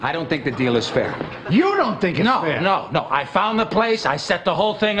I don't think the deal is fair. You don't think it's fair? No. I found the place. I set the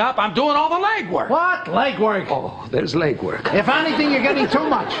whole thing up. I'm doing all the legwork. What? Legwork? Oh, there's legwork. If anything, you're getting too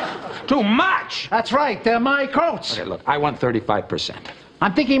much. Too much? That's right. They're my coats. Okay, look, I want 35%.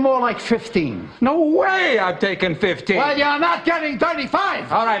 I'm thinking more like 15. No way I'm taking 15. Well, you're not getting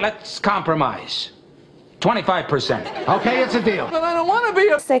 35. All right, let's compromise. 25%. Okay, it's a deal. But I don't want to be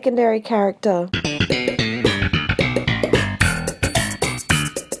a secondary character.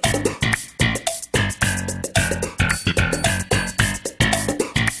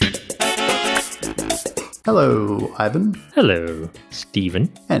 Hello, Ivan. Hello,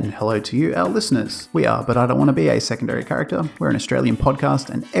 Stephen. And hello to you, our listeners. We are But I Don't Want to Be a Secondary Character. We're an Australian podcast,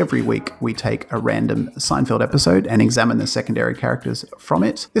 and every week we take a random Seinfeld episode and examine the secondary characters from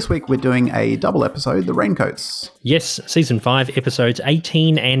it. This week we're doing a double episode, The Raincoats. Yes, Season 5, episodes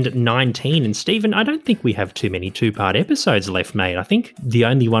 18 and 19. And Stephen, I don't think we have too many two-part episodes left, mate. I think the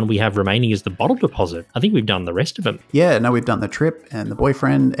only one we have remaining is The Bottle Deposit. I think we've done the rest of them. Yeah, no, we've done The Trip and The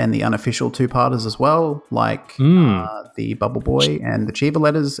Boyfriend and the unofficial two-parters as well, like the Bubble Boy and the Cheever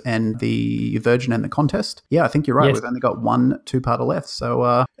Letters and the Virgin and the Contest. Yeah, I think you're right. Yes. We've only got one two-parter left,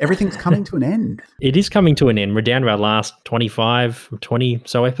 so everything's coming to an end. It is coming to an end. We're down to our last 20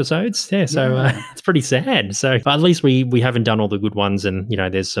 so episodes. Yeah, so it's pretty sad. So but at least we haven't done all the good ones, and you know,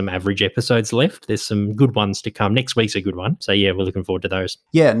 there's some average episodes left. There's some good ones to come. Next week's a good one. So yeah, we're looking forward to those.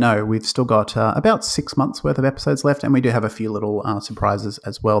 Yeah, no, we've still got about 6 months worth of episodes left, and we do have a few little surprises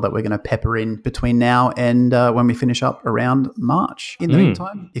as well that we're going to pepper in between now and when we finish up around March. In the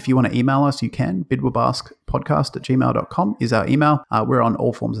meantime, if you want to email us, you can. bidwabaskpodcast@gmail.com is our email. We're on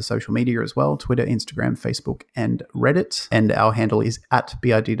all forms of social media as well, Twitter, Instagram, Facebook, and Reddit. And our handle is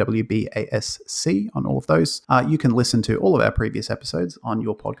 @BIDWBASC on all of those. You can listen to all of our previous episodes on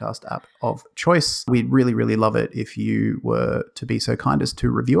your podcast app of choice. We'd really, really love it if you were to be so kind as to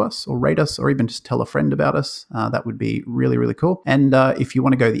review us or rate us or even just tell a friend about us. That would be really, really cool. And if you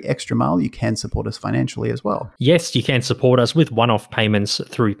want to go the extra mile, you can support us financially as well. Yes, you can support us with one-off payments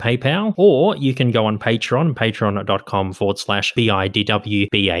through PayPal, or you can go on Patreon,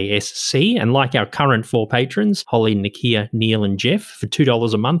 patreon.com/BIDWBASC. And like our current 4 patrons, Holly, Nakia, Neil, and Jeff, for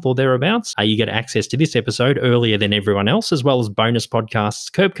 $2 a month or thereabouts, you get access to this episode earlier than everyone else, as well as bonus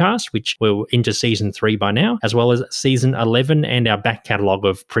podcasts, Curbcast, which we're into season 3 by now, as well as season 11 and our back catalogue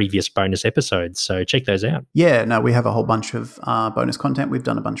of previous bonus episodes. So check those out. Yeah, no, we have a whole bunch of bonus content. We've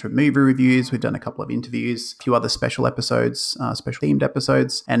done a bunch of movie reviews. We've done a couple of interviews, a few other special episodes, special themed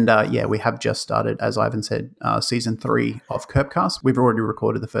episodes. And yeah, we have just started, as Ivan said, season 3 of Curbcast. We've already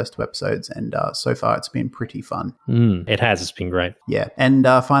recorded the first 2 episodes, and so far it's been pretty fun. It has. It's been great. Yeah. And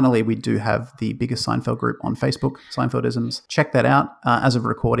finally, we do have the biggest Seinfeld group on Facebook, Seinfeldisms. Check that out. As of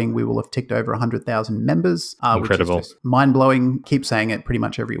recording, we will have ticked over 100,000 members. Incredible. Which is just mind-blowing. Keep saying it pretty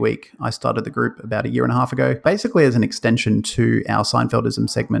much every week. I started the group about 1.5 years ago, basically as an extension to our Seinfeldism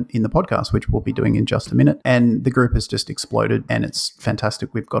segment in the podcast, which we'll be doing in just a minute. And the group has just exploded, and it's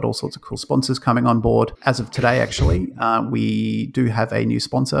fantastic. We've got all sorts of cool sponsors coming on board. As of today, actually, we do have a new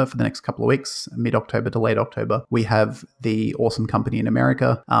sponsor for the next couple of weeks, mid-October to late October. We have the awesome company in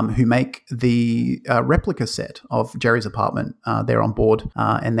America who make the replica set of Jerry's Apartment. They're on board,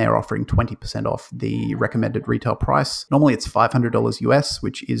 and they're offering 20% off the recommended retail price. Normally it's $500 US,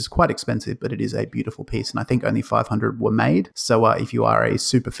 which is quite expensive, but it is a beautiful piece, and I think only 500 were made. So if you are a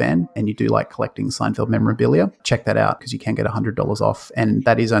super fan and you do like collecting Seinfeld memorabilia, check that out because you can get $100 off, and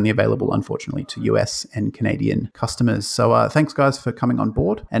that is only available, unfortunately, to US and Canadian customers. So thanks, guys, for coming on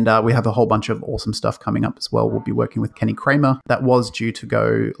board, and we have a whole bunch of awesome stuff coming up as well. We'll be working with Kenny Kramer. That was due to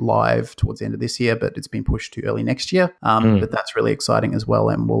go live towards the end of this year, but it's been pushed to early next year. But that's really exciting as well,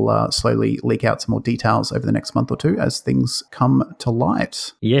 and we'll slowly leak out some more details over the next month or two as things come to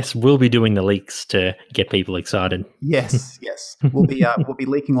light. Yes, we'll be doing the leaks to get people excited. Yes, yes. We'll be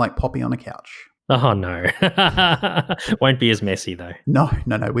leaking like Poppy on a couch. Oh no. Won't be as messy though. No.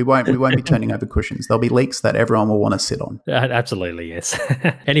 We won't be turning over cushions. There'll be leaks that everyone will want to sit on. Absolutely, yes.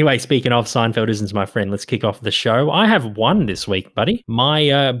 Anyway, speaking of Seinfeldisms, my friend, let's kick off the show. I have one this week, buddy.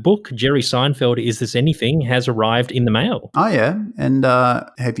 My book, Jerry Seinfeld, Is This Anything?, has arrived in the mail. Oh yeah. And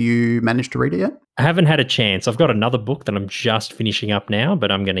have you managed to read it yet? I haven't had a chance. I've got another book that I'm just finishing up now, but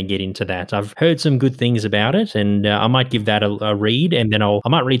I'm going to get into that. I've heard some good things about it, and I might give that a read, and then I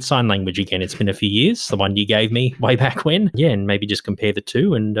might read Sign Language again. It's been a few years, the one you gave me way back when. Yeah, and maybe just compare the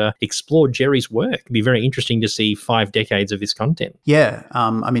two and explore Jerry's work. It'd be very interesting to see 5 decades of his content. Yeah,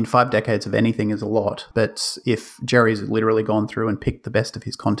 I mean, 5 decades of anything is a lot, but if Jerry's literally gone through and picked the best of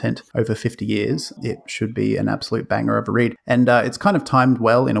his content over 50 years, it should be an absolute banger of a read. And it's kind of timed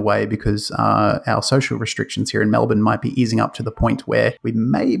well in a way because our social restrictions here in Melbourne might be easing up to the point where we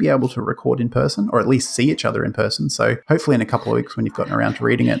may be able to record in person or at least see each other in person. So hopefully in a couple of weeks when you've gotten around to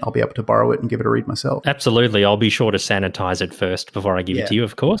reading it, I'll be able to borrow it and give it a read myself. Absolutely. I'll be sure to sanitize it first before I give it to you,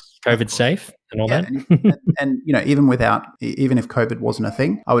 of course. COVID safe and all that. And even if COVID wasn't a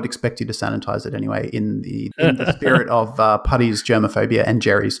thing, I would expect you to sanitize it anyway in the spirit of Putty's germophobia and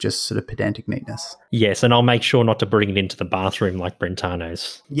Jerry's just sort of pedantic neatness. Yes, and I'll make sure not to bring it into the bathroom like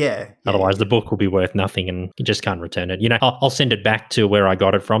Brentano's. Yeah. Otherwise, the book will be worth nothing and you just can't return it. I'll send it back to where I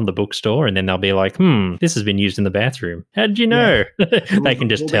got it from, the bookstore, and then they'll be like, this has been used in the bathroom. How did you know? Yeah. They can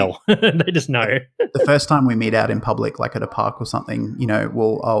just tell. They just know. The first time we meet out in public, like at a park or something,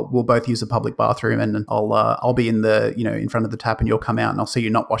 we'll both use a public bathroom, and I'll be in the in front of the tap, and you'll come out, and I'll see you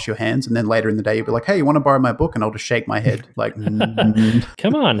not wash your hands, and then later in the day you'll be like, "Hey, you want to borrow my book?" And I'll just shake my head like,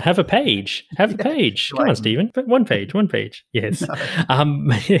 "Come on, have a page, have a page. Come on, Stephen, one page. Yes."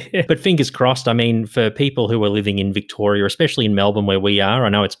 But fingers crossed. I mean, for people who are living in Victoria, especially in Melbourne where we are, I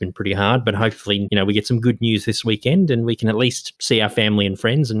know it's been pretty hard, but hopefully, we get some good news this weekend, and we can at least see our family and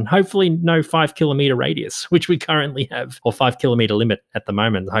friends, and hopefully no 5 kilometre radius, which we currently have, or 5 kilometre limit at the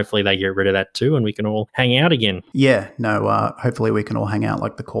moment. Hopefully they get rid of that too, and we can all hang out again. Yeah, no, hopefully we can all hang out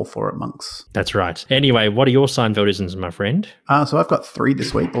like the call for it monks. That's right. Anyway, what are your Seinfeldisms, my friend? So I've got 3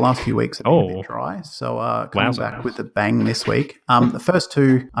 this week. The last few weeks have been a bit dry, so coming back with a bang this week. The first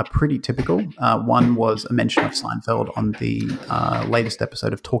 2 are pretty typical. One was a mention of Seinfeld on the latest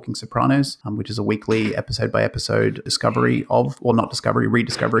episode of Talking Sopranos, which is a weekly episode-by-episode rediscovery of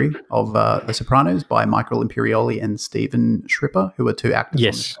The Sopranos by Michael Imperioli and Stephen Schreiber, who are 2 actors.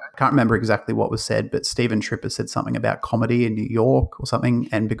 Yes. I can't remember exactly what was said, but Stephen Schreiber said something about comedy in New York or something,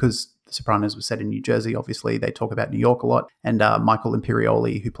 and because The Sopranos was set in New Jersey, obviously they talk about New York a lot, and Michael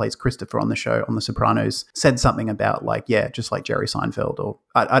Imperioli, who plays Christopher on the show on The Sopranos, said something about just like Jerry Seinfeld, or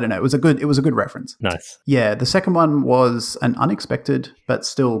I don't know. It was a good reference. Nice. Yeah, the second one was an unexpected but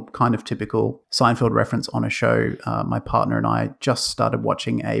still kind of typical Seinfeld reference on a show. My partner and I just started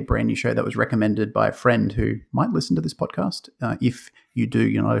watching a brand new show that was recommended by a friend who might listen to this podcast. If you do,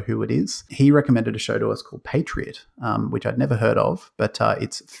 you know who it is. He recommended a show to us called Patriot, which I'd never heard of, but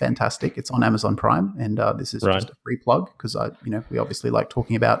it's fantastic. It's on Amazon Prime, and this is just a free plug because we obviously like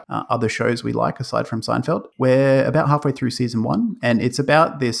talking about other shows we like aside from Seinfeld. We're about halfway through season 1, and it's about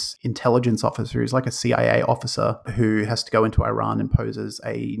this intelligence officer who's like a CIA officer who has to go into Iran and pose as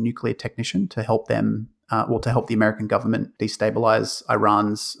a nuclear technician to help them. To help the American government destabilize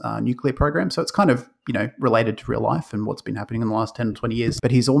Iran's nuclear program. So it's kind of, related to real life and what's been happening in the last 10 or 20 years.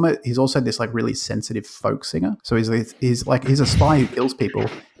 But he's also this like really sensitive folk singer. So he's a spy who kills people,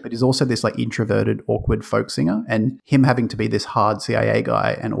 but he's also this like introverted, awkward folk singer. And him having to be this hard CIA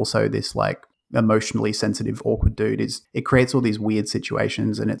guy and also this like emotionally sensitive, awkward dude it creates all these weird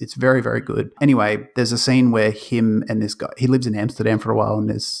situations, and it's very, very good. Anyway, there's a scene where him and this guy, he lives in Amsterdam for a while, and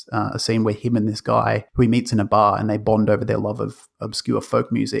there's a scene where him and this guy who he meets in a bar, and they bond over their love of obscure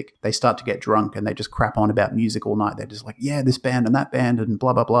folk music. They start to get drunk and they just crap on about music all night. They're just like, yeah, this band and that band and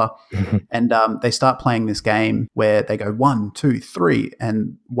blah, blah, blah. And they start playing this game where they go 1, 2, 3,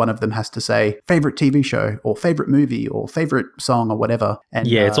 and one of them has to say favorite TV show or favorite movie or favorite song or whatever. And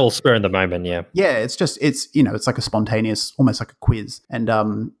it's all spur in the moment. Yeah, it's like a spontaneous, almost like a quiz. And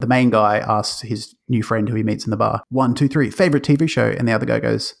the main guy asks his new friend who he meets in the bar, 1, 2, 3, favorite TV show, and the other guy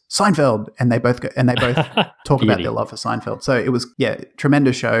goes Seinfeld, and they both talk about their love for Seinfeld. So it was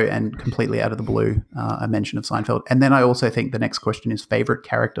tremendous show and completely out of the blue a mention of Seinfeld. And then I also think the next question is favorite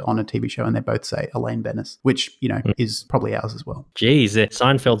character on a TV show, and they both say Elaine Bennis, which is probably ours as well. Geez,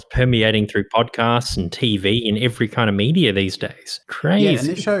 Seinfeld's permeating through podcasts and TV and every kind of media these days. Crazy. Yeah, and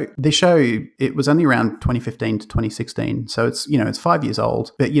this show it was only around 2015 to 2016, so it's it's 5 years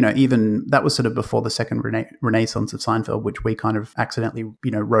old. But even that was sort of before the second renaissance of Seinfeld, which we kind of accidentally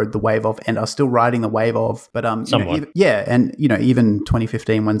rode the wave of and are still riding the wave of. But even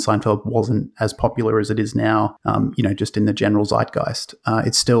 2015 when Seinfeld wasn't as popular as it is now, just in the general zeitgeist,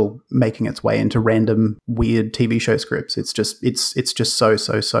 it's still making its way into random weird TV show scripts. It's just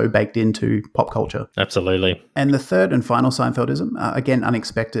so baked into pop culture. Absolutely. And the third and final Seinfeldism, again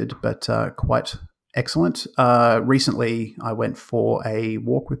unexpected, but quite excellent. Recently, I went for a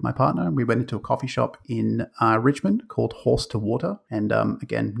walk with my partner. We went into a coffee shop in Richmond called Horse to Water. And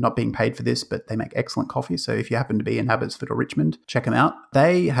again, not being paid for this, but they make excellent coffee. So if you happen to be in Abbotsford or Richmond, check them out.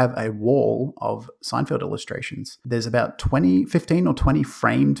 They have a wall of Seinfeld illustrations. There's about 15 or 20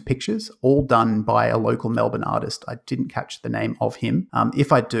 framed pictures, all done by a local Melbourne artist. I didn't catch the name of him.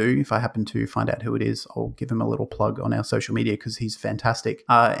 If I happen to find out who it is, I'll give him a little plug on our social media because he's fantastic.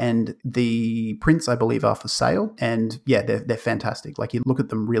 And the prints prints, I believe, are for sale. And yeah, they're fantastic. Like you look at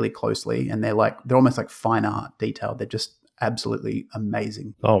them really closely and they're almost like fine art detail. They're just absolutely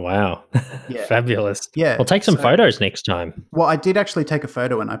amazing. Oh, wow. Yeah. Fabulous. Yeah. Well, take some photos next time. Well, I did actually take a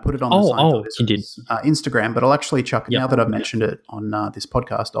photo and I put it on the you did. Instagram, but I'll actually chuck it, now that I've mentioned it on this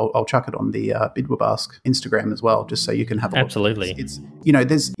podcast, I'll chuck it on the BidWabask Instagram as well, just so you can have a look. Absolutely. It's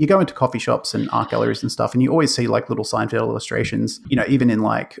you go into coffee shops and art galleries and stuff, and you always see like little Seinfeld illustrations, even in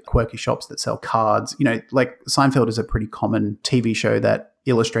like quirky shops that sell cards. Like Seinfeld is a pretty common TV show that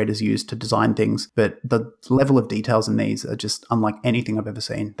illustrators use to design things, but the level of details in these are just unlike anything I've ever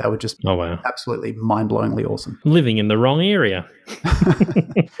seen. They were just absolutely mind-blowingly awesome. Living in the wrong area.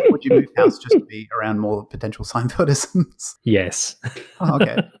 Would you move house just to be around more potential Seinfeldisms? Yes. Oh,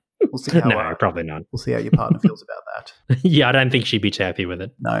 okay. We'll see how, no, probably not. We'll see how your partner feels about that. Yeah, I don't think she'd be too happy with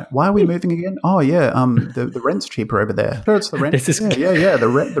it. No. Why are we moving again? Oh, yeah. The rent's cheaper over there. Sure, it's the rent. Yeah. The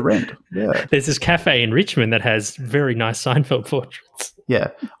rent. Yeah. There's this cafe in Richmond that has very nice Seinfeld portraits.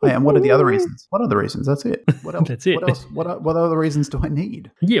 Yeah. And what are the other reasons? What other reasons? That's it. What else? That's it. What else? What other reasons do I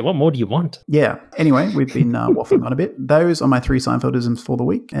need? Yeah. What more do you want? Yeah. Anyway, we've been waffling on a bit. Those are my 3 Seinfeldisms for the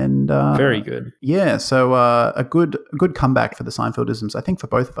week, and very good. Yeah. So a good comeback for the Seinfeldisms. I think for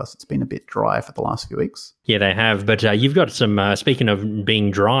both of us, it's been a bit dry for the last few weeks. Yeah, they have. But you've got some. Speaking of being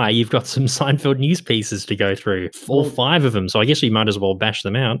dry, you've got some Seinfeld news pieces to go through. All 5 of them. So I guess we might as well bash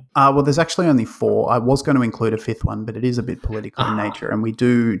them out. Well, there's actually only 4. I was going to include a 5th one, but it is a bit political in nature, and we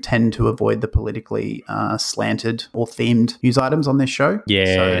do tend to avoid the politically slanted or themed news items on this show.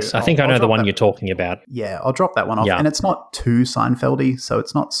 Yes, so I think I know the one you're talking about. Yeah, I'll drop that one off. Yeah. And it's not too Seinfeld-y, so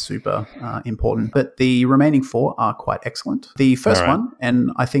it's not super important. But the remaining 4 are quite excellent. The first one, and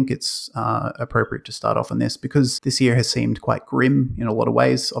I think it's appropriate to start off on this because this year has seemed quite grim in a lot of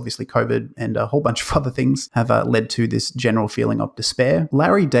ways. Obviously, COVID and a whole bunch of other things have led to this general feeling of despair.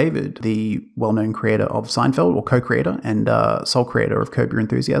 Larry David, the well-known creator of Seinfeld, or co-creator and sole creator of Curb Your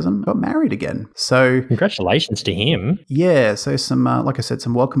Enthusiasm, got married again. So congratulations to him. Yeah, so some, like I said,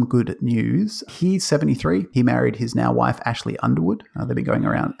 some welcome good news. He's 73. He married his now wife, Ashley Underwood. They've been going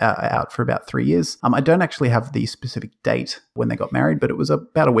out for about 3 years. I don't actually have the specific date when they got married, but it was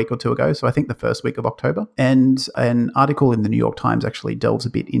about a week or 2 ago. So I think the first week of October. And an article in the New York Times actually delves a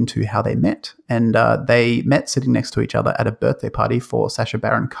bit into how they met. And they met sitting next to each other at a birthday party for Sacha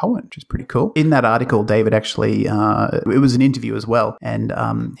Baron Cohen, which is pretty cool. In that article, David actually, it was an interview as well. And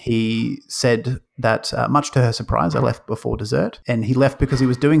he said that much to her surprise, I left before dessert. And he left because he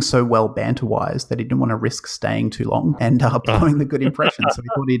was doing so well banter-wise that he didn't want to risk staying too long and blowing the good impression. So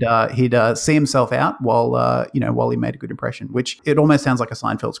he thought he'd see himself out while he made a good impression, which it almost sounds like a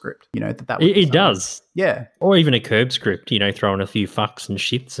Seinfeld script. It does. Yeah. Or even a Curb script, throw in a few fucks and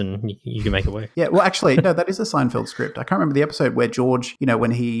shits and you can make it work. Yeah, well, actually, no, that is a Seinfeld script. I can't remember the episode where George,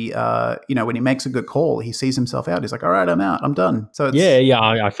 when he makes a good call, he sees himself out. He's like, all right, I'm out. I'm done. So it's,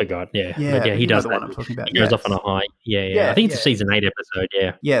 I forgot. Yeah. But he does that. One I'm talking about. He goes off on a high. Yeah. I think it's a season 8 episode.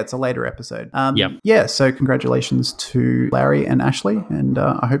 Yeah. Yeah, it's a later episode. Yeah, so congratulations to Larry and Ashley, and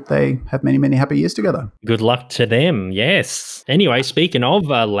I hope they have many, many happy years together. Good luck to them. Yes. Anyway, speaking of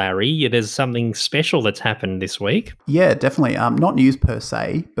Larry, there's something special that's happened this week. Yeah, definitely. Not news per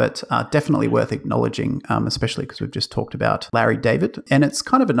se, but definitely worth acknowledging, especially because we've just talked about Larry David. And it's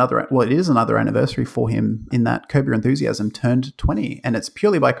kind of it is another anniversary for him in that Curb Your Enthusiasm turned 20. And it's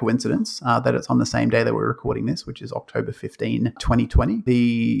purely by coincidence that it's on the same day that we're recording this, which is October 15, 2020.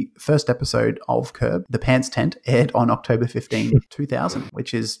 The first episode of Curb, The Pants Tent, aired on October 15, 2000,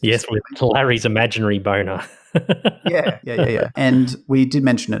 which is... Yes, with Larry's imaginary boner. Yeah. And we did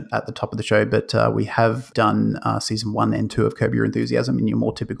mention it at the top of the show, but we have done season 1 and 2 of Curb Your Enthusiasm in your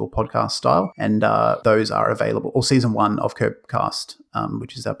more typical podcast style. And those are available, or season 1 of Curbcast,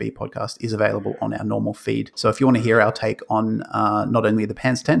 which is our B podcast, is available on our normal feed. So if you want to hear our take on not only The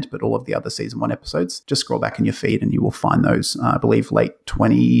Pants Tent, but all of the other season 1 episodes, just scroll back in your feed and you will find those, I believe, late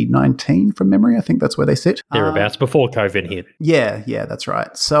 2019 from memory. I think that's where they sit. Thereabouts, before COVID hit. Yeah, that's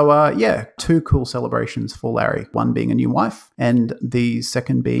right. So 2 cool celebrations for Larry, one being a new wife and the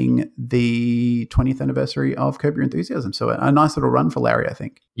second being the 20th anniversary of Curb Your Enthusiasm. So a nice little run for Larry, I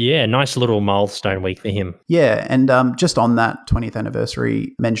think. Yeah, nice little milestone week for him. Yeah, and just on that 20th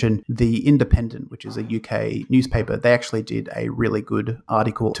anniversary mention, The Independent, which is a UK newspaper, they actually did a really good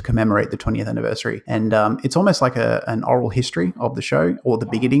article to commemorate the 20th anniversary. And it's almost like an oral history of the show, or the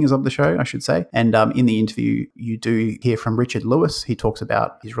beginnings of the show, I should say. And in the interview, you do hear from Richard Lewis. He talks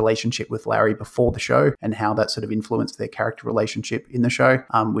about his relationship with Larry before the show and how that sort of influenced their character relationship in the show,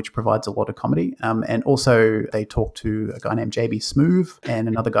 which provides a lot of comedy. And also they talk to a guy named JB Smoove and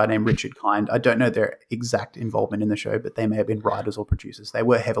another another guy named Richard Kind. I don't know their exact involvement in the show, but they may have been writers or producers. They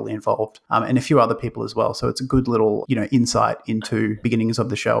were heavily involved, and a few other people as well. So it's a good little, insight into beginnings of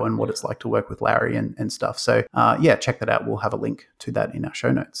the show and what it's like to work with Larry and stuff. So check that out. We'll have a link to that in our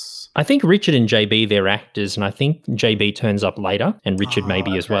show notes. I think Richard and JB, they're actors, and I think JB turns up later, and Richard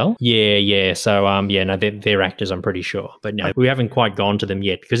maybe as well. Yeah. So, they're actors, I'm pretty sure. But no, we haven't quite gone to them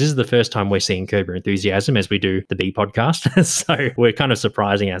yet, because this is the first time we're seeing Curb Your Enthusiasm as we do the B podcast. So we're kind of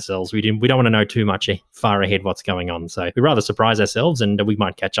surprising ourselves. We don't want to know too much far ahead what's going on. So we'd rather surprise ourselves, and we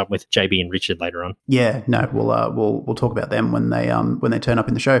might catch up with JB and Richard later on. Yeah, no, we'll talk about them when they turn up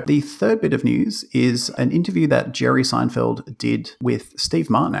in the show. The third bit of news is an interview that Jerry Seinfeld did with Steve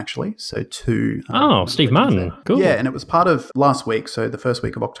Martin, actually. So Steve Martin. Cool. Yeah, and it was part of last week. So the first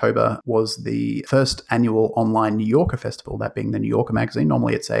week of October was the first annual online New Yorker festival, that being the New Yorker magazine.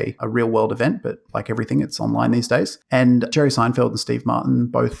 Normally it's a real world event, but like everything, it's online these days. And Jerry Seinfeld and Steve Martin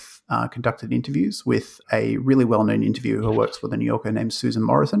both conducted interviews with a really well-known interviewer who works for the New Yorker named Susan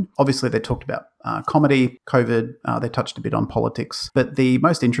Morrison. Obviously, they talked about comedy, COVID, they touched a bit on politics. But the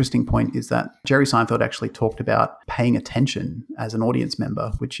most interesting point is that Jerry Seinfeld actually talked about paying attention as an audience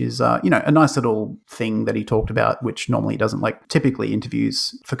member, which is, a nice little thing that he talked about, which normally doesn't. Like, typically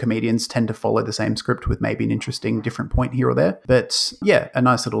interviews for comedians tend to follow the same script with maybe an interesting different point here or there. But yeah, a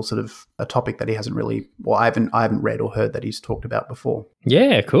nice little sort of a topic that he hasn't really, well, I haven't read or heard that he's talked about before.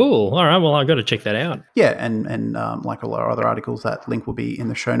 Yeah, cool. All right, well, I've got to check that out. Yeah, and like all our other articles, that link will be in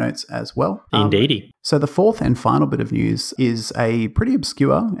the show notes as well. Indeedy. So the fourth and final bit of news is a pretty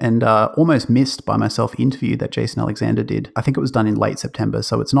obscure and almost missed by myself interview that Jason Alexander did. I think it was done in late September,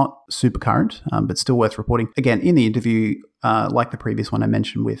 so it's not super current, but still worth reporting. Again, in the interview, like the previous one I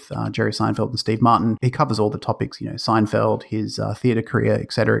mentioned with Jerry Seinfeld and Steve Martin, he covers all the topics, Seinfeld, his theatre career,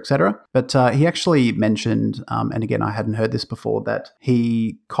 et cetera, et cetera. But he actually mentioned, and again, I hadn't heard this before, that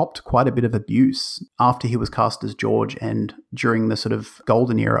he copped quite a bit of abuse after he was cast as George and during the sort of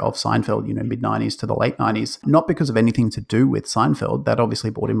golden era of Seinfeld, mid-90s to the late 90s, not because of anything to do with Seinfeld. That obviously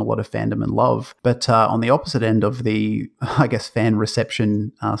brought him a lot of fandom and love. But on the opposite end of the, I guess, fan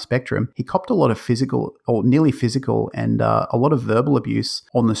reception spectrum, he copped a lot of physical or nearly physical and a lot of verbal abuse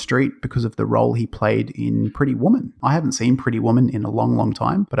on the street because of the role he played in Pretty Woman. I haven't seen Pretty Woman in a long, long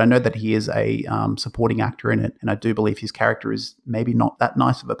time, but I know that he is a supporting actor in it, and I do believe his character is maybe not that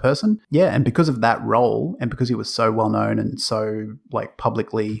nice of a person. Yeah, and because of that role, and because he was so well known and so like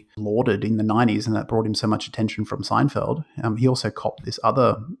publicly lauded in the 90s, and that brought him so much attention from Seinfeld, he also copped this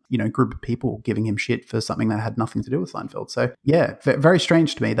other, group of people giving him shit for something that had nothing to do with Seinfeld. So yeah, very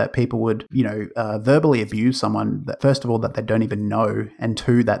strange to me that people would, verbally abuse someone that, first of all, that they don't even know, and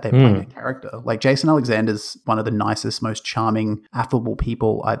two, that they're playing a character. Like, Jason Alexander's one of the nicest, most charming, affable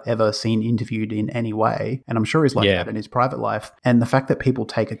people I've ever seen interviewed in any way, and I'm sure he's like that in his private life. And the fact that people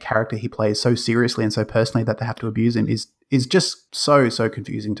take a character he plays so seriously and so personally that they have to abuse him is just so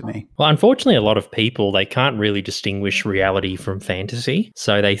confusing to me. Well, unfortunately, a lot of people, they can't really distinguish reality from fantasy.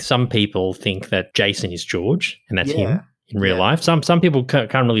 So some people think that Jason is George and that's him in real life. Some people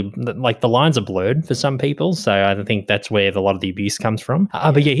can't really, like, the lines are blurred for some people. So I think that's where a lot of the abuse comes from.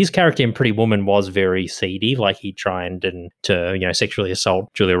 But yeah, his character in Pretty Woman was very seedy. Like, he tried to sexually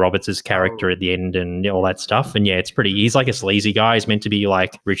assault Julia Roberts' character at the end and all that stuff. And yeah, he's like a sleazy guy. He's meant to be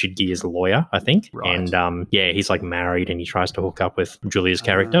like Richard Gere's lawyer, I think. Right. And he's like married and he tries to hook up with Julia's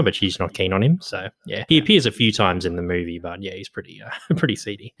character, but she's not keen on him. So yeah, he appears a few times in the movie, but yeah, he's pretty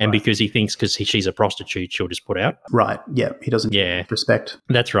seedy. And because he thinks because she's a prostitute, she'll just put out. Right. Yeah, he doesn't respect.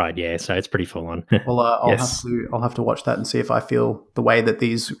 That's right. Yeah, so it's pretty full on. Well, I'll have to watch that and see if I feel the way that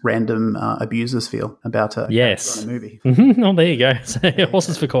these random abusers feel about a movie. Oh, there you go. So,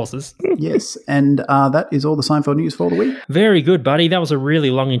 horses for courses. Yes, and that is all the Seinfeld news for the week. Very good, buddy. That was a really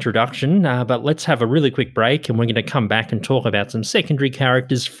long introduction, but let's have a really quick break, and we're going to come back and talk about some secondary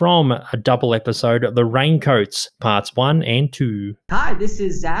characters from a double episode of The Raincoats, parts 1 and 2. Hi, this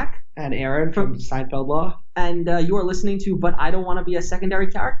is Zach and Aaron from Seinfeld Law. And you are listening to But I Don't Want to Be a Secondary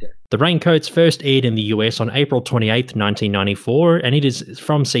Character. The Raincoats first aired in the US on April 28th, 1994, and it is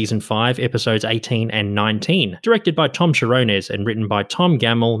from Season 5, Episodes 18 and 19. Directed by Tom Sharones and written by Tom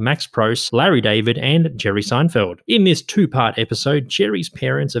Gamble, Max Pross, Larry David, and Jerry Seinfeld. In this two-part episode, Jerry's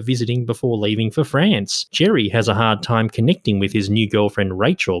parents are visiting before leaving for France. Jerry has a hard time connecting with his new girlfriend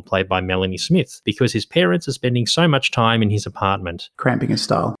Rachel, played by Melanie Smith, because his parents are spending so much time in his apartment. Cramping his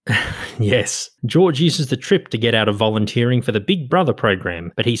style. Yes. George uses the trip to get out of volunteering for the Big Brother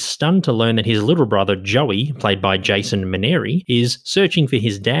program, but he's stunned to learn that his little brother, Joey, played by Jason Maneri, is searching for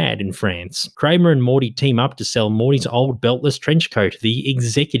his dad in France. Kramer and Morty team up to sell Morty's old beltless trench coat, the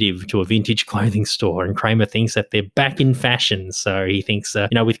Executive, to a vintage clothing store, and Kramer thinks that they're back in fashion. So he thinks,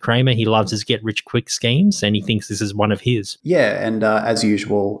 with Kramer, he loves his get-rich-quick schemes, and he thinks this is one of his. Yeah, and as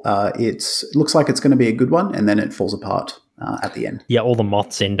usual, it looks like it's going to be a good one, and then it falls apart at the end. Yeah, all the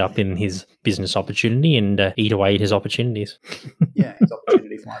moths end up in his business opportunity and eat away at his opportunities. Yeah, his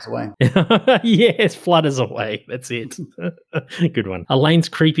opportunity flies away. Yes, flutters away. That's it. Good one. Elaine's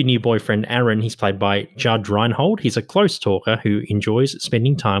creepy new boyfriend, Aaron, he's played by Judge Reinhold. He's a close talker who enjoys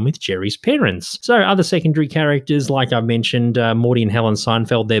spending time with Jerry's parents. So other secondary characters, like I mentioned, Morty and Helen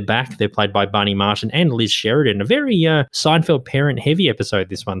Seinfeld, they're back. They're played by Barney Martin and Liz Sheridan. A very Seinfeld parent-heavy episode,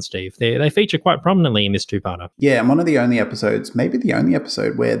 this one, Steve. They feature quite prominently in this two-parter. Yeah, and one of the only episodes, maybe the only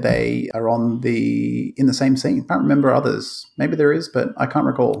episode where they are in the same scene. I can't remember others. Maybe there is, but I can't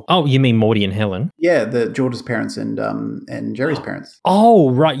recall. Oh, you mean Morty and Helen? Yeah, the George's parents and Jerry's parents.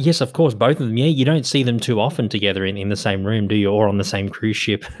 Oh, right. Yes, of course, both of them. Yeah, you don't see them too often together in the same room, do you? Or on the same cruise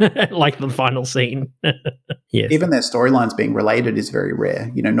ship, like the final scene. Yes. Even their storylines being related is very rare.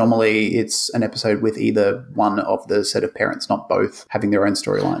 Normally it's an episode with either one of the set of parents, not both, having their own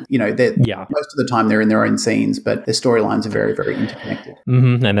storyline. Most of the time they're in their own scenes, but their storylines are very, very interconnected.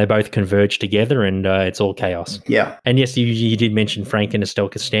 Mm-hmm. And they both converge together, and it's all chaos. Yeah. And yes, you did mention Frank and Estelle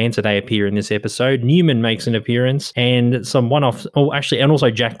Costanza. They appear in this episode. Newman makes an appearance, and some one-off. Oh, actually, and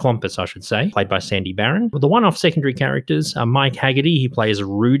also Jack Klompus, I should say, played by Sandy Barron. The one-off secondary characters are Mike Haggerty. He plays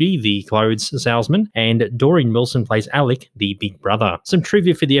Rudy, the clothes salesman, and Doreen Wilson plays Alec, the big brother. Some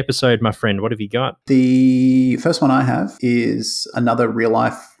trivia for the episode, my friend. What have you got? The first one I have is another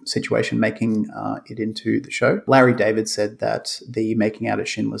real-life situation making it into the show. Larry David said that the making out at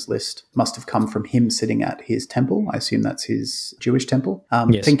Schindler's List must have come from him sitting at his temple. I assume that's his Jewish temple.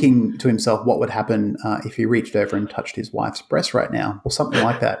 Yes. Thinking to himself, what would happen if he reached over and touched his wife's breast right now, or something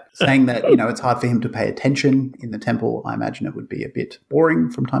like that. Saying that, it's hard for him to pay attention in the temple. I imagine it would be a bit boring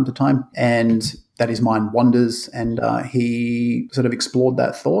from time to time. And that his mind wanders, and he sort of explored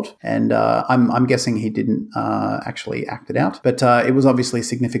that thought. And I'm guessing he didn't actually act it out, but it was obviously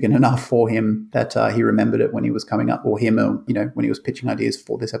significant enough for him that he remembered it when he was coming up, or him, when he was pitching ideas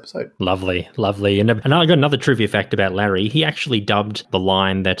for this episode. Lovely, lovely. And I got another trivia fact about Larry. He actually dubbed the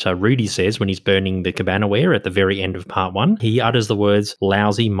line that Rudy says when he's burning the cabanaware at the very end of part one. He utters the words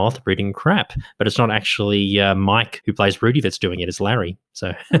 "lousy, moth-ridden crap," but it's not actually Mike who plays Rudy that's doing it. It's Larry.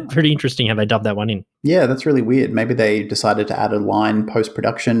 So pretty interesting how they dubbed that one in. Yeah, that's really weird. Maybe they decided to add a line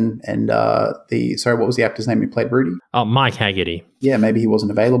post-production, and what was the actor's name who played Rudy? Oh, Mike Haggerty. Yeah, maybe he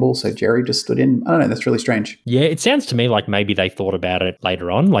wasn't available, so Jerry just stood in. I don't know, that's really strange. Yeah, it sounds to me like maybe they thought about it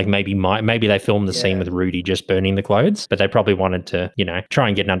later on. Like maybe they filmed the scene with Rudy just burning the clothes, but they probably wanted to, try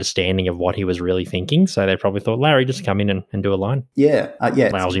and get an understanding of what he was really thinking. So they probably thought, Larry, just come in and do a line. Yeah.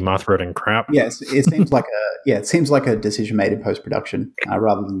 Lousy, moth-ridden crap. Yes, it seems like a decision made in post-production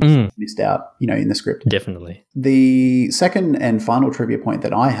rather than missed out, in the script. Definitely. The second and final trivia point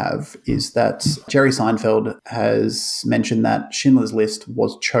that I have is that Jerry Seinfeld has mentioned that Schindler's List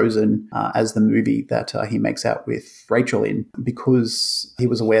was chosen as the movie that he makes out with Rachel in because he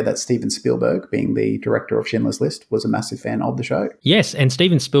was aware that Steven Spielberg, being the director of Schindler's List, was a massive fan of the show. Yes, and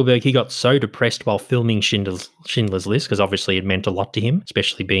Steven Spielberg, he got so depressed while filming Schindler's List because obviously it meant a lot to him,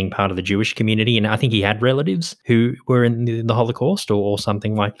 especially being part of the Jewish community. And I think he had relatives who were in the Holocaust or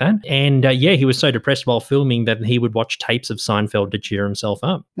something like that. And he was so depressed while filming that he would watch tapes of Seinfeld to cheer himself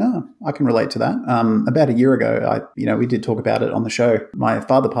up. Oh, I can relate to that. About a year ago, we did talk about it on the show. My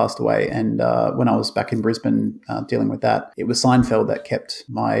father passed away, and when I was back in Brisbane dealing with that, it was Seinfeld that kept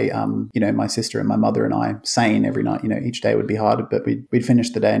my, my sister and my mother and I sane every night. Each day would be hard, but we'd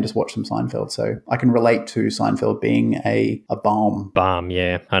finish the day and just watch some Seinfeld. So I can relate to Seinfeld being a balm. Balm,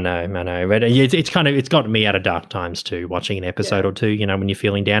 yeah, I know. But it's got me out of dark times too, watching an episode or two, when you're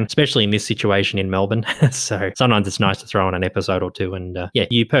feeling down, especially in this situation in Melbourne. So sometimes it's nice to throw on an episode or two and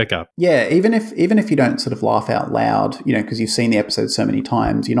you perk up. Yeah, even if you don't sort of laugh out loud, because you've seen the episode so many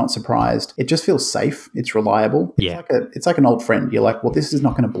times, you're not surprised. It just feels safe. It's reliable. Yeah. It's like an old friend. You're like, well, this is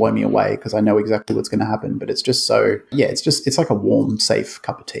not going to blow me away because I know exactly what's going to happen. But it's just so, it's like a warm, safe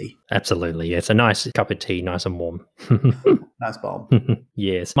cup of tea. Absolutely. Yeah, it's a nice cup of tea, nice and warm. Nice bulb.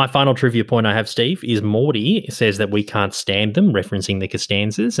 Yes. My final trivia point I have, Steve, is Morty says that we can't stand them, referencing the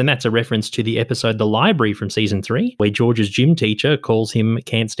Costanzas, and that's a reference to the episode episode The Library from season 3, where George's gym teacher calls him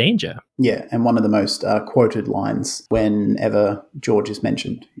Can't Stand Ya. Yeah, and one of the most quoted lines whenever George is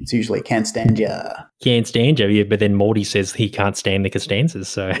mentioned, it's usually "Can't stand ya." Can't stand ya, yeah, but then Morty says he can't stand the Costanzas,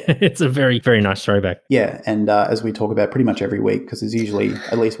 so it's a very, very nice throwback. Yeah, and as we talk about pretty much every week, because there's usually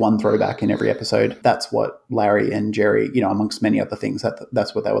at least one throwback in every episode, that's what Larry and Jerry, amongst many other things,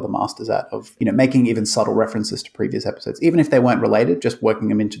 that's what they were the masters at, of, making even subtle references to previous episodes. Even if they weren't related, just working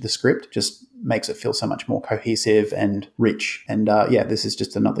them into the script just makes it feel so much more cohesive and rich. And this is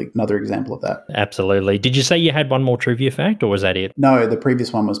just another example of that. Absolutely. Did you say you had one more trivia fact, or was that it? No, the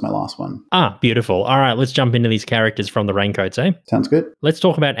previous one was my last one. Ah, beautiful. All right, let's jump into these characters from the Raincoats, eh? Sounds good. Let's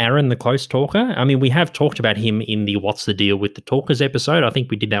talk about Aaron, the close talker. I mean, we have talked about him in the What's the Deal with the Talkers episode. I think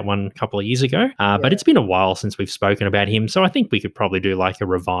we did that one a couple of years ago, but it's been a while since we've spoken about him, so I think we could probably do like a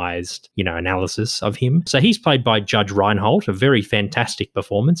revised, analysis of him. So he's played by Judge Reinhold, a very fantastic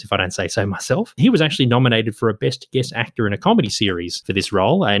performance, if I don't say so myself. He was actually nominated for a Best Guest Actor in a Comedy Series for this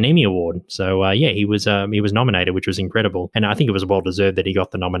role, an Emmy Award. So he was nominated, which was incredible, and I think it was well deserved that he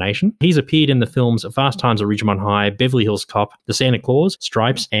got the nomination. He's appeared in the films Fast Times at Ridgemont High, Beverly Hills Cop, The Santa Claus,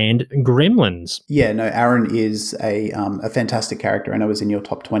 Stripes, and Gremlins. Yeah, no, Aaron is a fantastic character. I know he's in your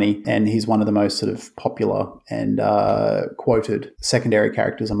top 20, and he's one of the most sort of popular and quoted secondary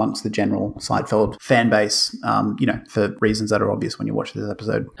characters amongst the general Seinfeld fan base, for reasons that are obvious when you watch this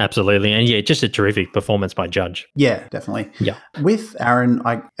episode. Absolutely, and yeah, just a terrific performance by Judge. Yeah, definitely. Yeah. With Aaron,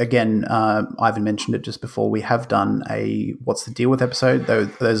 Ivan mentioned it just before, we have done a What's the Deal with episode, though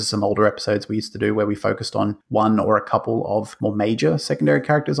those are some older episodes we used to do where we focused on one or a couple of more major secondary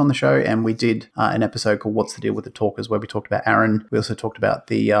characters on the show, and we did an episode called What's the Deal with the Talkers, where we talked about Aaron. We also talked about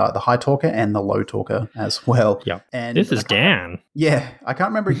the high talker and the low talker as well. Yeah. And this is Dan. Yeah, I can't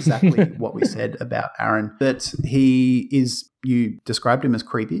remember exactly what we said about Aaron, but you described him as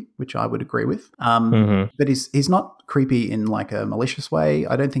creepy, which I would agree with. But he's not creepy in like a malicious way.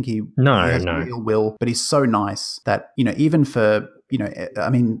 I don't think he has real will, but he's so nice that, even for,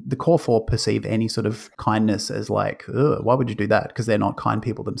 the core four perceive any sort of kindness as like, why would you do that? Because they're not kind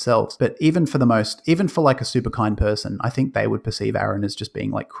people themselves. But even for like a super kind person, I think they would perceive Aaron as just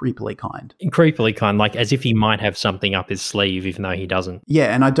being like creepily kind. Creepily kind, like as if he might have something up his sleeve, even though he doesn't.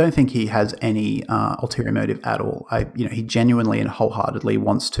 Yeah, and I don't think he has any ulterior motive at all. He genuinely and wholeheartedly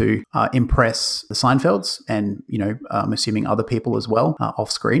wants to impress the Seinfelds and, I'm assuming other people as well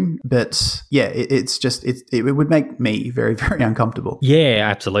off screen. But yeah, it would make me very, very uncomfortable. Yeah,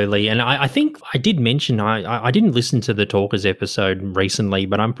 absolutely. And I think I did mention, I didn't listen to the Talkers episode recently,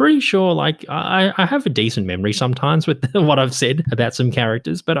 but I'm pretty sure like I have a decent memory sometimes with what I've said about some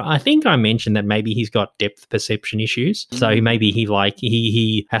characters, but I think I mentioned that maybe he's got depth perception issues. So maybe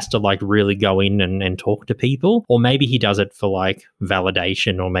he has to like really go in and talk to people, or maybe he does it for like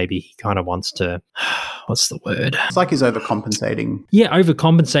validation, or maybe he kind of wants to, what's the word? It's like he's overcompensating. Yeah,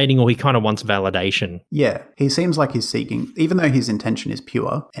 overcompensating, or he kind of wants validation. Yeah, he seems like he's seeking, even though his intention is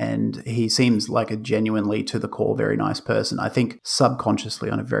pure and he seems like a genuinely to the core very nice person, I think subconsciously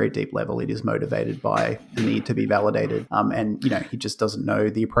on a very deep level it is motivated by the need to be validated, and he just doesn't know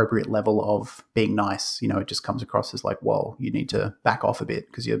the appropriate level of being nice. It just comes across as like, whoa, you need to back off a bit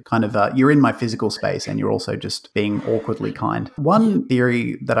because you're kind of you're in my physical space and you're also just being awkwardly kind. One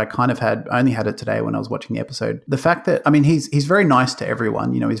theory that I kind of had, I only had it today when I was watching the episode, the fact that he's very nice to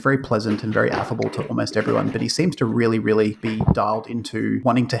everyone, he's very pleasant and very affable to almost everyone, but he seems to really, really be dialed into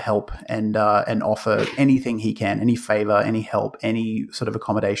wanting to help and offer anything he can, any favor, any help, any sort of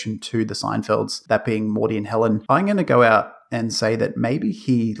accommodation to the Seinfelds, that being Morty and Helen. I'm going to go out and say that maybe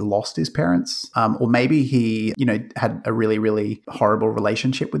he lost his parents, or maybe he, had a really, really horrible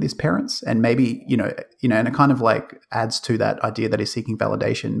relationship with his parents. And maybe, and it kind of like adds to that idea that he's seeking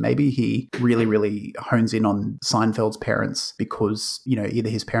validation. Maybe he really, really hones in on Seinfeld's parents because, either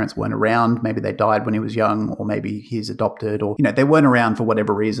his parents weren't around, maybe they died when he was young, or maybe he's adopted, or, they weren't around for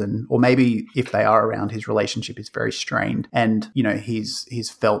whatever reason. Or maybe if they are around, his relationship is very strained and, he's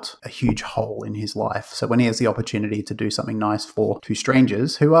felt a huge hole in his life. So when he has the opportunity to do something nice for two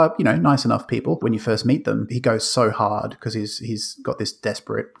strangers who are, nice enough people when you first meet them, he goes so hard because he's got this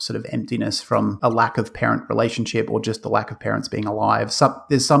desperate sort of emptiness from a lack of parent relationship or just the lack of parents being alive.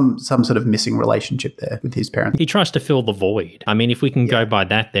 There's some sort of missing relationship there with his parents. He tries to fill the void. If we can go by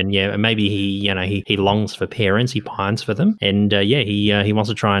that, then yeah, maybe he longs for parents, he pines for them, and he wants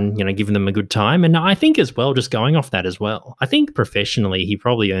to try and give them a good time. And I think as well, just going off that as well, I think professionally he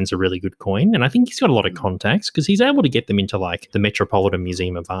probably earns a really good coin, and I think he's got a lot of contacts because he's able to get them into into like the Metropolitan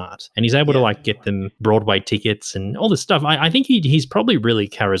Museum of Art, and he's able to like get them Broadway tickets and all this stuff. I think he's probably really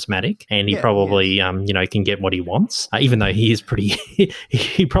charismatic, and he probably can get what he wants, even though he is pretty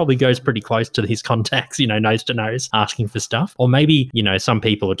he probably goes pretty close to his contacts, nose to nose, asking for stuff. Or maybe some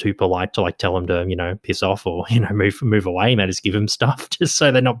people are too polite to like tell him to piss off or move away, and just give him stuff just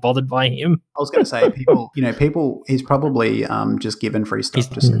so they're not bothered by him. I was going to say, people he's probably just given free stuff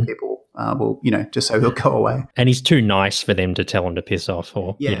just so people just so he'll go away. And he's too nice for them to tell him to piss off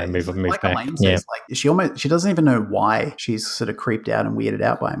or move like back. Elaine says, like she doesn't even know why she's sort of creeped out and weirded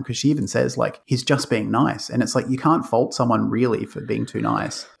out by him, because she even says like he's just being nice, and it's like you can't fault someone really for being too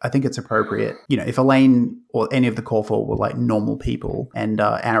nice. I think it's appropriate, if Elaine or any of the core four were like normal people, and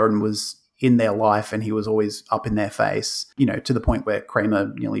Aaron was in their life and he was always up in their face, to the point where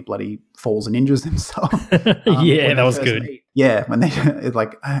Kramer nearly bloody falls and injures himself. That was good. Yeah, when they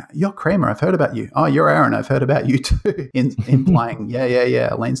like, you're Kramer, I've heard about you. Oh, you're Aaron, I've heard about you too. Implying,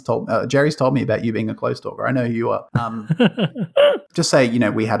 Elaine's Jerry's told me about you being a close talker. I know who you are. Just say,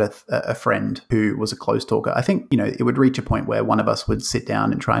 we had a friend who was a close talker. I think, it would reach a point where one of us would sit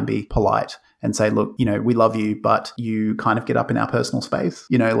down and try and be polite and say, look, we love you, but you kind of get up in our personal space.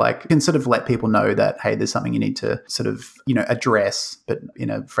 You can sort of let people know that, hey, there's something you need to sort of, address, but in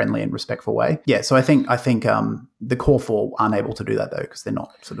a friendly and respectful way. Yeah, so I think the core four aren't able to do that, though, because they're not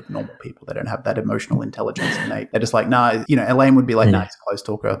sort of normal people. They don't have that emotional intelligence. And they're just like, nah, Elaine would be like, nah, he's a close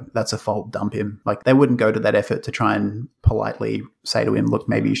talker. That's a fault. Dump him. Like, they wouldn't go to that effort to try and politely say to him, look,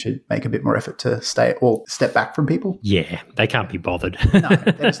 maybe you should make a bit more effort to stay or step back from people. Yeah, they can't be bothered. No,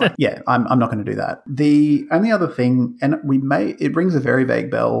 they're just like, I'm not going to do that. The only other thing, and it rings a very vague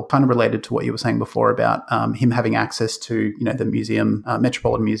bell, kind of related to what you were saying before about him having access to, the museum,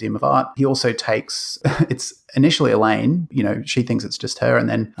 Metropolitan Museum of Art. He also takes, it's initially Elaine, she thinks it's just her, and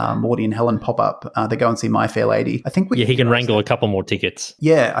then Morty and Helen pop up. They go and see My Fair Lady. I think he can wrangle a couple more tickets.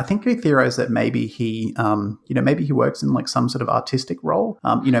 Yeah, I think we theorize that maybe he, maybe he works in like some sort of artistic role.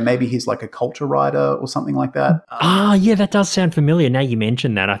 Maybe he's like a culture writer or something like that. That does sound familiar. Now you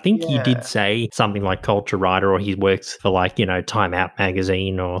mention that, I think he did say something like culture writer, or he works for like Time Out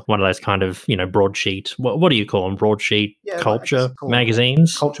magazine or one of those kind of broadsheet. What do you call them? Broadsheet culture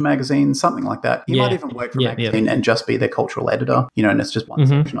magazines. Culture magazines, something like that. He might even work for a magazine and just be their cultural editor. And it's just one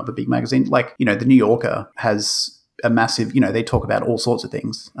section of a big magazine. Like the New Yorker has a massive, they talk about all sorts of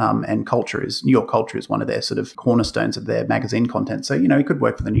things. And New York culture is one of their sort of cornerstones of their magazine content. So, he could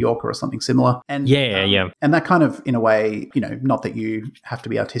work for the New Yorker or something similar. And and that kind of, in a way, not that you have to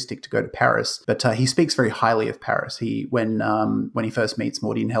be artistic to go to Paris, but he speaks very highly of Paris. When he first meets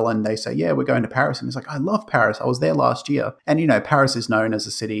Morty and Helen, they say, yeah, we're going to Paris. And he's like, I love Paris. I was there last year. And, Paris is known as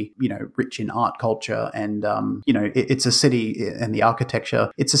a city, rich in art culture. And, it's a city and the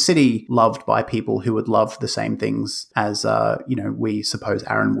architecture. It's a city loved by people who would love the same things as, we suppose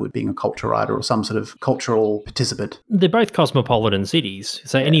Aaron would, being a culture writer or some sort of cultural participant. They're both cosmopolitan cities.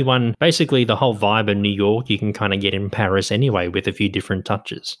 So anyone, basically the whole vibe of New York, you can kind of get in Paris anyway with a few different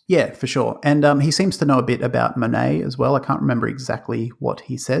touches. Yeah, for sure. And he seems to know a bit about Monet as well. I can't remember exactly what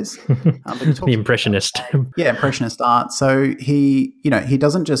he says. But the Impressionist. Impressionist art. So he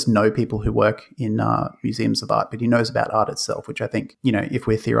doesn't just know people who work in museums of art, but he knows about art itself, which I think, if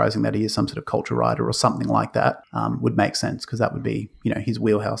we're theorizing that he is some sort of culture writer or something like that, would make sense, because that would be, his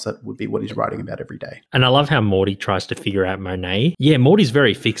wheelhouse. That would be what he's writing about every day. And I love how Morty tries to figure out Monet. Yeah, Morty's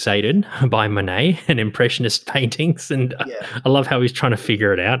very fixated by Monet and Impressionist paintings, and I love how he's trying to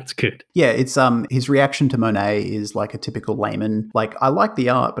figure it out. It's good. Yeah, it's his reaction to Monet is like a typical layman. Like, I like the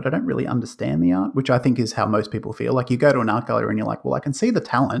art, but I don't really understand the art, which I think is how most people feel. Like, you go to an art gallery and you're like, well, I can see the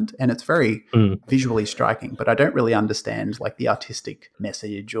talent and it's very visually striking, but I don't really understand like the artistic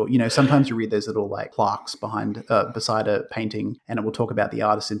message. Or, sometimes you read those little like plaques beside a painting, and it will talk about the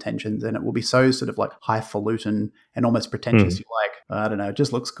artist's intentions, and it will be so sort of like highfalutin and almost pretentious. You're like, I don't know, it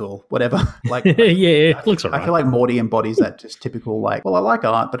just looks cool, whatever. It looks all right. I feel like Morty embodies that just typical like, well, I like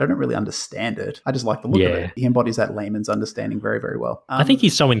art, but I don't really understand it. I just like the look of it. He embodies that layman's understanding very, very well. I think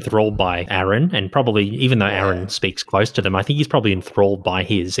he's so enthralled by Aaron, and probably, even though Aaron speaks close to them, I think he's probably enthralled by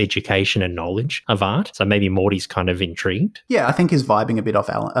his education and knowledge of art. So maybe Morty's kind of intrigued. Yeah, I think he's vibing a bit off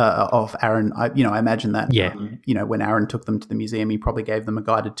Aaron. I imagine that, when Aaron took them to the museum, he probably gave them a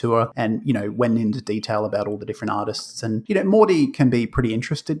guided tour and, went into detail about all the different artists. And, Morty can be pretty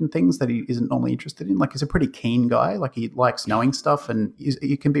interested in things that he isn't normally interested in. Like, he's a pretty keen guy. Like, he likes knowing stuff, and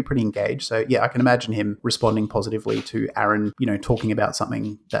he can be pretty engaged. So, yeah, I can imagine him responding positively to Aaron, talking about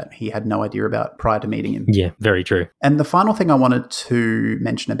something that he had no idea about prior to meeting him. Yeah, very true. And the final thing I wanted to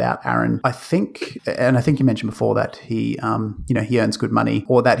mention about Aaron, I think you mentioned before that he, he earns good money,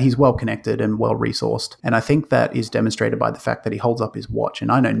 or that he's well connected and well resourced. And I think think that is demonstrated by the fact that he holds up his watch.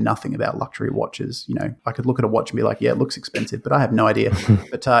 And I know nothing about luxury watches. You know, I could look at a watch and be like, yeah, it looks expensive, but I have no idea.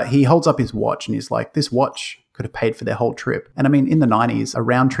 But he holds up his watch and he's like, this watch could have paid for their whole trip. And I mean, in the 90s, a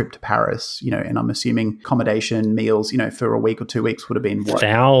round trip to Paris, you know, and I'm assuming accommodation, meals, you know, for a week or 2 weeks would have been what?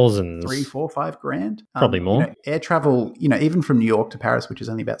 Thousands. 3, 4, 5 grand? Probably more. You know, air travel, you know, even from New York to Paris, which is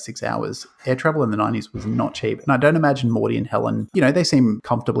only about 6 hours, air travel in the 90s was not cheap. And I don't imagine Morty and Helen, you know, they seem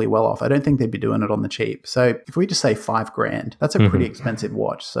comfortably well off. I don't think they'd be doing it on the cheap. So if we just say 5 grand, that's a pretty expensive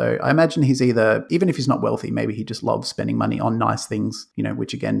watch. So I imagine he's either, even if he's not wealthy, maybe he just loves spending money on nice things, you know,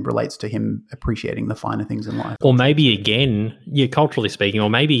 which again relates to him appreciating the finer things in life. Or maybe again, culturally speaking, or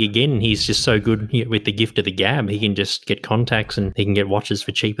maybe again, he's just so good with the gift of the gab, he can just get contacts and he can get watches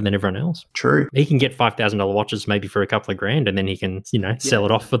for cheaper than everyone else. True. He can get $5,000 watches maybe for a couple of grand, and then he can, you know, sell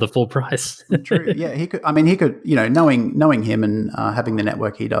it off for the full price. True. Yeah, he could. I mean, he could. You know, knowing him and having the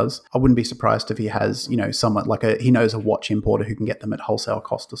network he does, I wouldn't be surprised if he has, you know, someone like he knows a watch importer who can get them at wholesale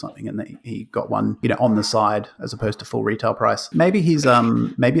cost or something, and he got one, you know, on the side as opposed to full retail price. Maybe he's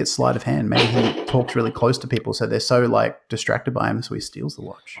maybe it's sleight of hand. Maybe he talks really close to people, so they're so like distracted by him, so he steals the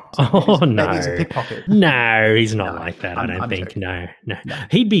watch. So maybe he's a pickpocket. No, he's not like that. I I'm don't think. joking. No.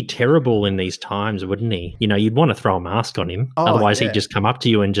 He'd be terrible in these times, wouldn't he? You know, you'd want to throw a mask on him. Otherwise, he'd just come up to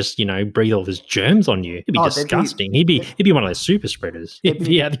you and just, you know, breathe all his germs on you. It'd be disgusting. He'd be one of those super spreaders if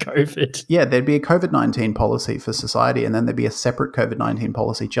he had COVID. Yeah, there'd be a COVID-19 policy for society, and then there'd be a separate COVID-19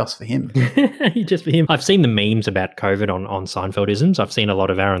 policy just for him. Just for him. I've seen the memes about COVID on Seinfeldisms. I've seen a lot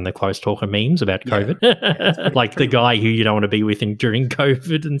of Aaron the Close Talker memes about COVID. Yeah, like the guy who you don't want to be with during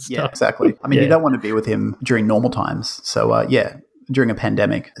COVID and stuff. Yeah, exactly. I mean, you don't want to be with him during normal times. So, during a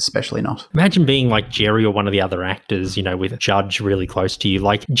pandemic, especially not. Imagine being like Jerry or one of the other actors, you know, with Judge really close to you.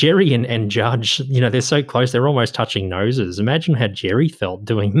 Like Jerry and Judge, you know, they're so close, they're almost touching noses. Imagine how Jerry felt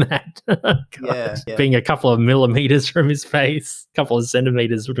doing that. Yeah. Being a couple of millimeters from his face, a couple of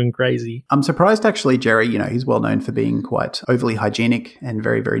centimeters would have been crazy. I'm surprised actually, Jerry, you know, he's well known for being quite overly hygienic and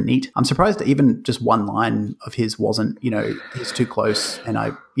very, very neat. I'm surprised that even just one line of his wasn't, you know, he's too close and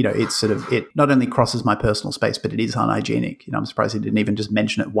it's sort of, it not only crosses my personal space, but it is unhygienic. You know, I'm surprised he didn't even just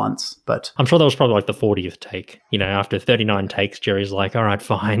mention it once, but I'm sure that was probably like the 40th take. You know, after 39 takes, Jerry's like, all right,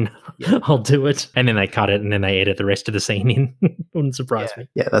 fine, I'll do it. And then they cut it and then they edit the rest of the scene in. Wouldn't surprise me.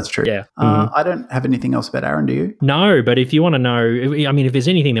 Yeah, that's true. Yeah. I don't have anything else about Aaron, do you? No, but if you want to know, I mean, if there's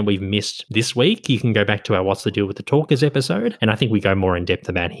anything that we've missed this week, you can go back to our What's the Deal with the Talkers episode. And I think we go more in depth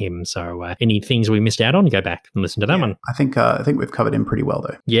about him. So any things we missed out on, go back and listen to that one. I think we've covered him pretty well,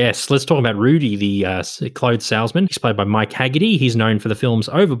 though. Yes, let's talk about Rudy, the clothes salesman. He's played by Mike Haggerty. He's known for the films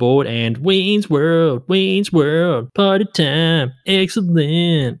Overboard and Wayne's World, Party Time,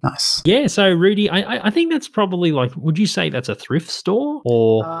 excellent. Nice. Yeah, so Rudy, I think that's probably like, would you say that's a thrift store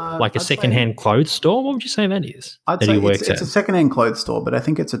or like a secondhand clothes store? What would you say that is? I'd say it's a secondhand clothes store, but I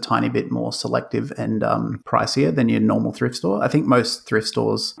think it's a tiny bit more selective and pricier than your normal thrift store. I think most thrift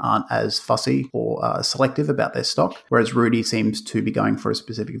stores aren't as fussy or selective about their stock, whereas Rudy seems to be going for a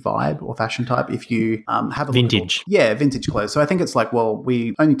specific vibe or fashion type. If you have a vintage. Vintage clothes. So I think it's like, well,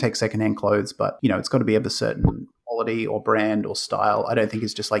 we only take secondhand clothes, but you know, it's got to be of a certain quality or brand or style. I don't think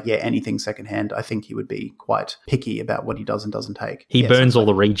it's just like, anything secondhand. I think he would be quite picky about what he does and doesn't take. He burns all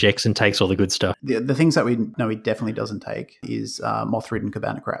the rejects and takes all the good stuff. The things that we know he definitely doesn't take is moth-ridden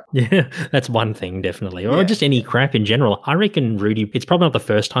cabana crap. Yeah, that's one thing, definitely. Or just any crap in general. I reckon Rudy, it's probably not the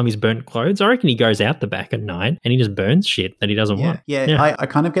first time he's burnt clothes. I reckon he goes out the back at night and he just burns shit that he doesn't want. Yeah. I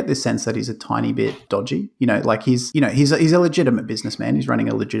kind of get this sense that he's a tiny bit dodgy. You know, like he's a legitimate businessman. He's running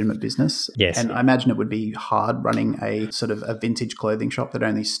a legitimate business. Yes. And I imagine it would be hard running a sort of a vintage clothing shop that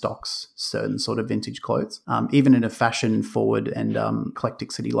only stocks certain sort of vintage clothes. Even in a fashion forward and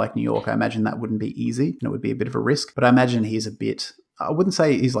eclectic city like New York, I imagine that wouldn't be easy and it would be a bit of a risk. But I imagine he's a bit, I wouldn't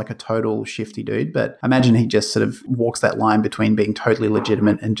say he's like a total shifty dude, but I imagine he just sort of walks that line between being totally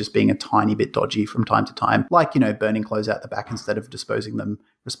legitimate and just being a tiny bit dodgy from time to time. Like, you know, burning clothes out the back instead of disposing them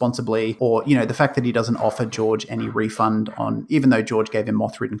responsibly, or, you know, the fact that he doesn't offer George any refund on, even though George gave him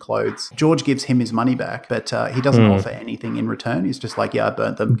moth-ridden clothes, George gives him his money back, but he doesn't offer anything in return. He's just like, I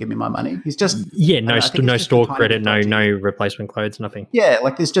burnt them, give me my money. He's just... no store credit, no replacement clothes, nothing. Yeah,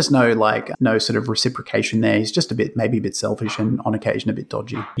 like there's just no sort of reciprocation there. He's just maybe a bit selfish and on occasion a bit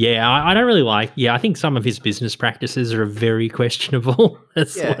dodgy. Yeah, I don't really I think some of his business practices are very questionable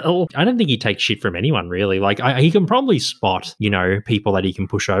as well. I don't think he takes shit from anyone, really. Like, he can probably spot, you know, people that he can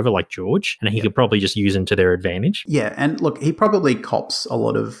push over like George, and he could probably just use them to their advantage. Yeah, and look, he probably cops a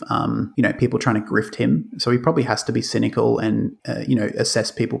lot of, people trying to grift him. So he probably has to be cynical and,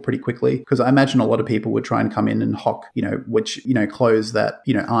 assess people pretty quickly. Because I imagine a lot of people would try and come in and hawk, clothes that,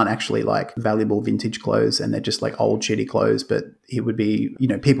 aren't actually like valuable vintage clothes and they're just like old shitty clothes. But it would be,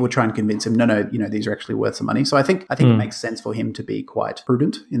 people would try and convince him, no, these are actually worth some money. So I think it makes sense for him to be quite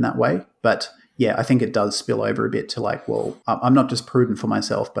prudent in that way. But yeah, I think it does spill over a bit to like, well, I'm not just prudent for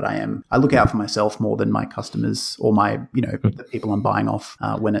myself, but I look out for myself more than my customers or my, the people I'm buying off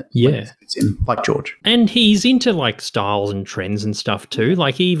when it fits in, like George. And he's into like styles and trends and stuff too.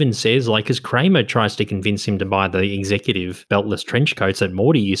 Like he even says, like, because Kramer tries to convince him to buy the executive beltless trench coats that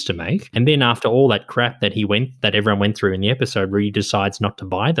Morty used to make. And then after all that crap that everyone went through in the episode where he decides not to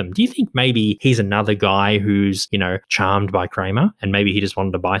buy them. Do you think maybe he's another guy who's, charmed by Kramer and maybe he just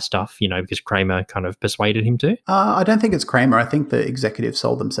wanted to buy stuff, because Kramer kind of persuaded him to? I don't think it's Kramer. I think the executives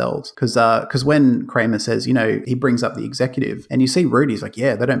sold themselves because when Kramer says, he brings up the executive and you see Rudy's like,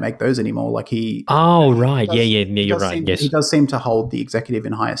 yeah, they don't make those anymore. Like he... Oh, right. You're right. Yes. He does seem to hold the executive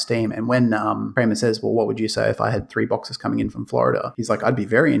in high esteem. And when Kramer says, well, what would you say if I had 3 boxes coming in from Florida? He's like, I'd be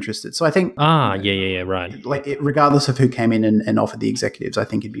very interested. So I think... right. Like regardless of who came in and offered the executives, I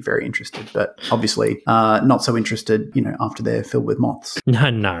think he'd be very interested. But obviously not so interested, after they're filled with moths.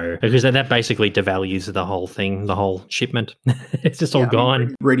 No, because that basically devalues the whole thing, the whole shipment. It's just all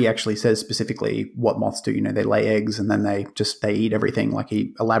gone. Rudy actually says specifically what moths do. They lay eggs and then they eat everything. Like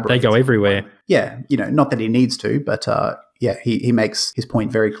he elaborates. They go everywhere. Yeah, not that he needs to, but he makes his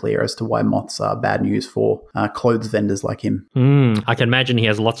point very clear as to why moths are bad news for clothes vendors like him. I can imagine he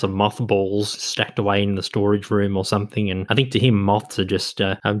has lots of mothballs stacked away in the storage room or something. And I think to him, moths are just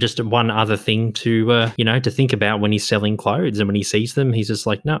one other thing to think about when he's selling clothes. And when he sees them, he's just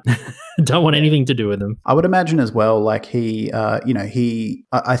like, no, don't want anything to do with them. I would imagine as well, like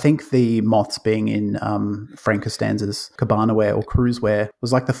I think the moths being in Frank Costanza's cabana wear or cruise wear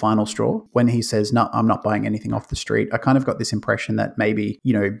was like the final straw when he says, no, I'm not buying anything off the street. I kind of got this impression that maybe,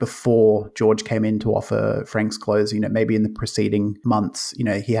 before George came in to offer Frank's clothes, maybe in the preceding months,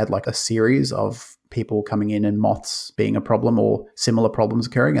 he had like a series of people coming in and moths being a problem or similar problems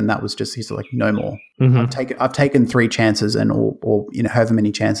occurring, and that was just, he's like, no more. I've taken 3 chances and or however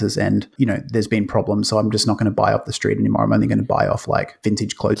many chances, and there's been problems, so I'm just not going to buy off the street anymore. I'm only going to buy off like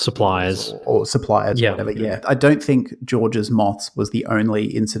vintage clothes suppliers or suppliers, or whatever. Yeah, I don't think George's moths was the only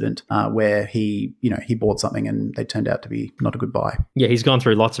incident where he bought something and they turned out to be not a good buy. Yeah, he's gone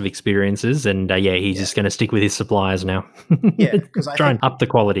through lots of experiences, and he's just going to stick with his suppliers now. Yeah, because try and up the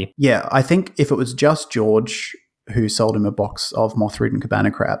quality. Yeah, I think if it was just George who sold him a box of moth-ridden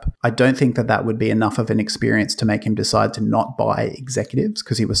cabana crap, I don't think that would be enough of an experience to make him decide to not buy executives,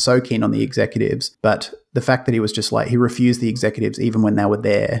 because he was so keen on the executives. But the fact that he was just like, he refused the executives even when they were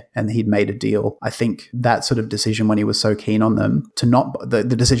there and he'd made a deal, I think that sort of decision when he was so keen on them to not, the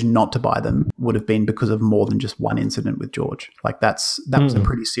decision not to buy them would have been because of more than just one incident with George. Like that was a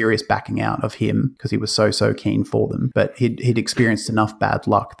pretty serious backing out of him because he was so keen for them. But he'd experienced enough bad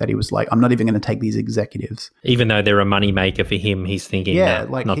luck that he was like, I'm not even going to take these executives. Even though they're a money maker for him, he's thinking,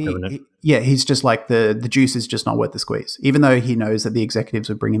 not doing it. He's just like, the juice is just not worth the squeeze. Even though he knows that the executives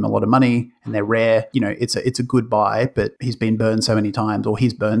would bring him a lot of money and they're rare, it's a good buy, but he's been burned so many times, or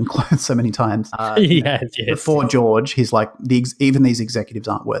he's burned clothes so many times. Before George, he's like, even these executives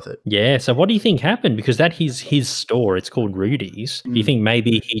aren't worth it. Yeah, so what do you think happened? Because that is his store. It's called Rudy's. Do you think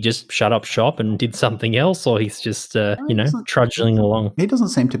maybe he just shut up shop and did something else, or he's just, trudging along? He doesn't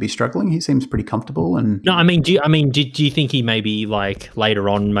seem to be struggling. He seems pretty comfortable. And no, do you think he maybe like later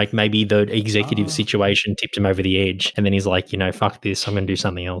on, like maybe the executive situation tipped him over the edge, and then he's like, fuck this, I'm going to do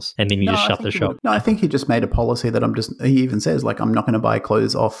something else, and then he just shut the shop? I think he just made a policy that he even says, like, I'm not going to buy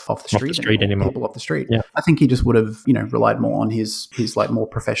clothes off the street anymore. People off the street. Yeah. I think he just would have, relied more on his like more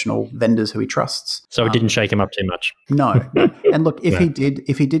professional vendors who he trusts. So it didn't shake him up too much. No. And look, if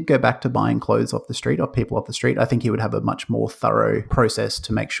he did go back to buying clothes off the street, or people off the street, I think he would have a much more thorough process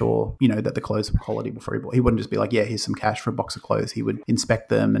to make sure, that the clothes were quality before he bought. He wouldn't just be like, yeah, here's some cash for a box of clothes. He would inspect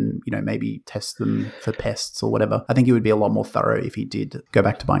them and, maybe test them for pests or whatever. I think he would be a lot more thorough if he did go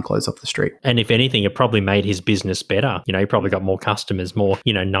back to buying clothes off the street. And if anything, it probably made his business better. He probably got more customers, more,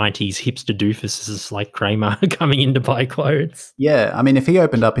 90s hipster doofuses like Kramer coming in to buy clothes. Yeah. I mean, if he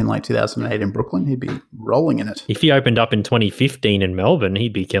opened up in like 2008 in Brooklyn, he'd be rolling in it. If he opened up in 2015 in Melbourne,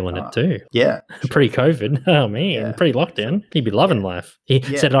 he'd be killing it too. Yeah. Pre-COVID. Oh, man. Pre-lockdown. He'd be loving life. He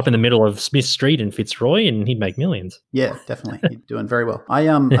set it up in the middle of Smith Street in Fitzroy and he'd make millions. Yeah, definitely. He's doing very well. I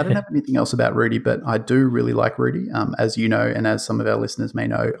don't have anything else about Rudy, but I do really like Rudy. As you know, and as some of our listeners may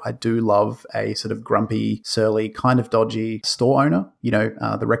know, I do love a sort of grumpy, surly, kind of dodgy store owner,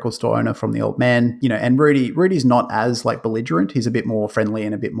 the record store owner from The Old Man, and Rudy's not as like belligerent. He's a bit more friendly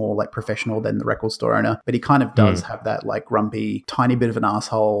and a bit more like professional than the record store owner, but he kind of does have that like grumpy, tiny bit of an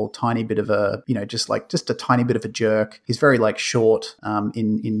asshole, tiny bit of a, just a tiny bit of a jerk. He's very like short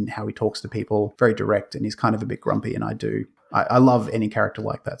in how he talks to people, very direct, and he's kind of a bit grumpy, and I love any character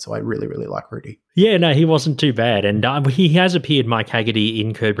like that, so I really, really like Rudy. Yeah, no, he wasn't too bad. And he has appeared, Mike Haggerty,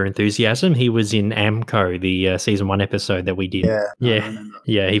 in Curb Your Enthusiasm. He was in Amco, the season 1 episode that we did.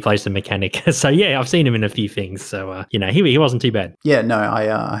 Yeah, he plays the mechanic. So, yeah, I've seen him in a few things. So, he wasn't too bad. Yeah, no,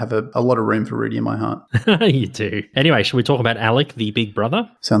 I have a lot of room for Rudy in my heart. You do. Anyway, shall we talk about Alec, the big brother?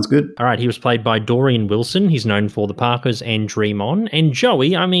 Sounds good. All right, he was played by Dorian Wilson. He's known for The Parkers and Dream On. And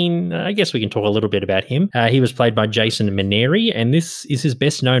Joey, I guess we can talk a little bit about him. He was played by Jason Maneri, and this is his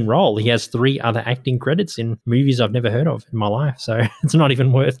best known role. He has 3 other acting credits in movies I've never heard of in my life, so it's not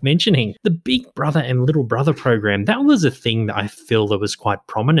even worth mentioning. The Big Brother and Little Brother program, that was a thing that I feel that was quite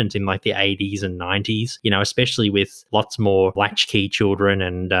prominent in like the 80s and 90s, especially with lots more latchkey children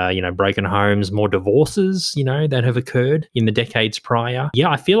and, broken homes, more divorces, that have occurred in the decades prior. Yeah,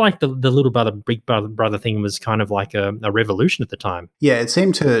 I feel like the Little Brother, Big Brother thing was kind of like a revolution at the time. Yeah, it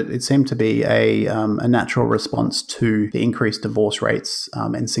seemed to be a natural response to the increased divorce rates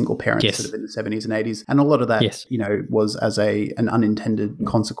and single parents sort of in the 70s and 80s. And a lot of that, was as an unintended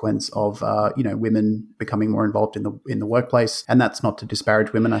consequence of, women becoming more involved in the workplace. And that's not to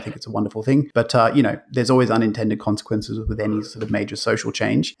disparage women. I think it's a wonderful thing. But, there's always unintended consequences with any sort of major social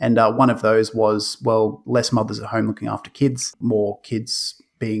change. And one of those was, less mothers at home looking after kids, more kids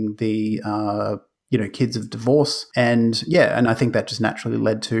being the kids of divorce. And I think that just naturally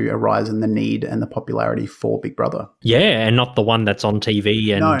led to a rise in the need and the popularity for Big Brother. Yeah, and not the one that's on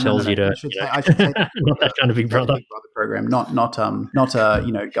TV and tells you to... I should say not that kind of Big Brother. Big Brother program, not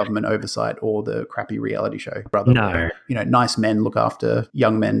government oversight or the crappy reality show. Brother, no. Nice men look after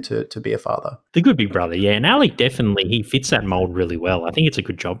young men to be a father. The good Big Brother, yeah. And Alec definitely, he fits that mold really well. I think it's a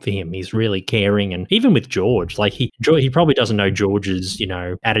good job for him. He's really caring. And even with George, like he probably doesn't know George's,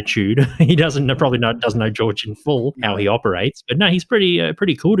 attitude. He doesn't know George in full, how he operates. But no, he's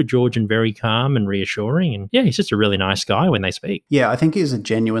pretty cool to George and very calm and reassuring. And yeah, he's just a really nice guy when they speak. Yeah, I think he's a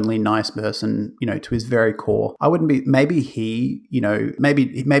genuinely nice person, to his very core. I wouldn't be, maybe he,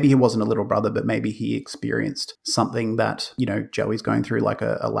 maybe he wasn't a little brother, but maybe he experienced something that, Joey's going through, like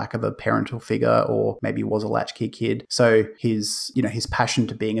a lack of a parental figure, or maybe he was a latchkey kid. So his passion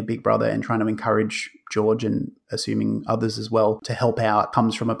to being a big brother and trying to encourage George and assuming others as well to help out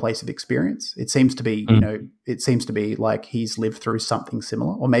comes from a place of experience. It seems to be, it seems to be like he's lived through something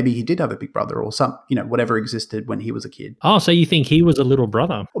similar, or maybe he did have a big brother or whatever existed when he was a kid. Oh, so you think he was a little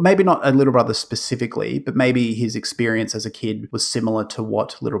brother? Or maybe not a little brother specifically, but maybe his experience as a kid was similar to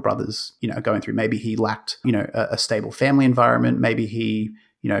what little brothers, are going through. Maybe he lacked, a stable family environment. Maybe he,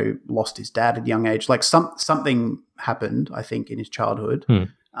 lost his dad at a young age. Like something happened, I think, in his childhood.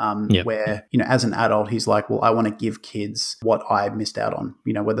 Where, as an adult, he's like, well, I want to give kids what I missed out on,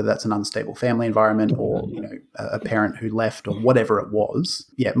 whether that's an unstable family environment or, a parent who left or whatever it was.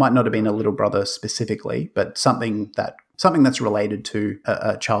 Yeah, it might not have been a little brother specifically, but something that's related to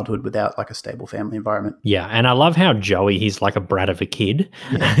a childhood without like a stable family environment. Yeah, and I love how Joey, he's like a brat of a kid.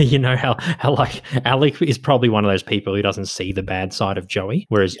 Yeah. how like Alec is probably one of those people who doesn't see the bad side of Joey,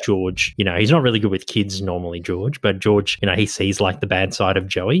 whereas George, he's not really good with kids normally, George, but George, he sees like the bad side of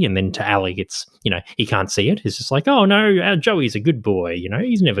Joey, and then to Alec, it's, he can't see it. It's just like, oh no, Joey's a good boy,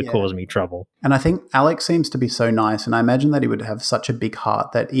 he's never caused me trouble. And I think Alec seems to be so nice, and I imagine that he would have such a big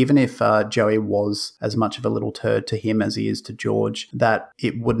heart that even if Joey was as much of a little turd to him as he is to George, that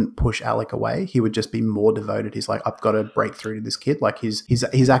it wouldn't push Alec away. He would just be more devoted. He's like, I've got to break through to this kid. Like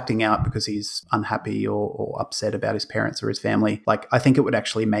he's acting out because he's unhappy or upset about his parents or his family. Like I think it would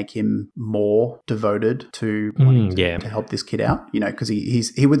actually make him more devoted to wanting to help this kid out, because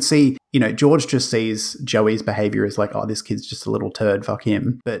he would see, George just sees Joey's behavior as like, oh, this kid's just a little turd, fuck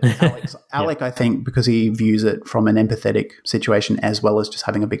him. But Alec, I think, because he views it from an empathetic situation as well as just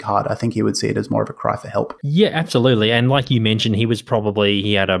having a big heart, I think he would see it as more of a cry for help. Yeah, absolutely. And like you mentioned,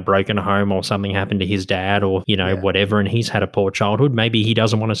 he had a broken home or something happened to his dad or, whatever, and he's had a poor childhood. Maybe he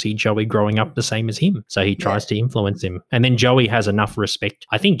doesn't want to see Joey growing up the same as him. So he tries to influence him. And then Joey has enough respect.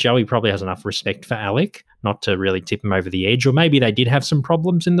 I think Joey probably has enough respect for Alec not to really tip him over the edge. Or maybe they did have some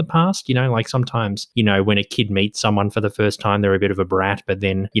problems in the past. trust. Like sometimes, when a kid meets someone for the first time, they're a bit of a brat, but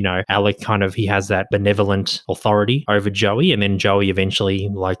then, Alec he has that benevolent authority over Joey, and then Joey eventually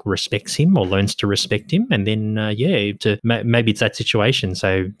respects him or learns to respect him. And then, maybe it's that situation.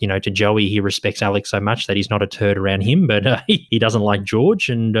 So, to Joey, he respects Alec so much that he's not a turd around him, but he doesn't like George,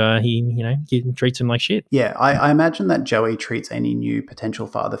 and he treats him like shit. Yeah, I imagine that Joey treats any new potential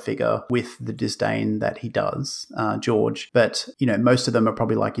father figure with the disdain that he does George. But, most of them are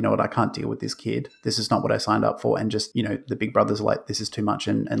probably like, you know what, I can't deal with this kid. This is not what I signed up for. And just, the big brothers are like, this is too much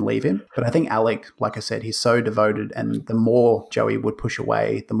and leave him. But I think Alec, like I said, he's so devoted, and the more Joey would push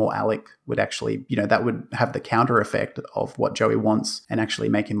away, the more Alec would actually, that would have the counter effect of what Joey wants and actually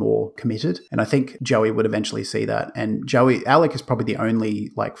make him more committed. And I think Joey would eventually see that. And Alec is probably the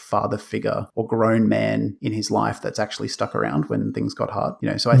only father figure or grown man in his life that's actually stuck around when things got hard.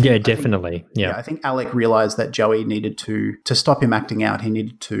 So I think, definitely. I think Alec realized that Joey needed to stop him acting out. He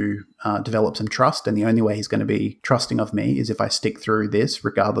needed to develop some trust, and the only way he's going to be trusting of me is if I stick through this,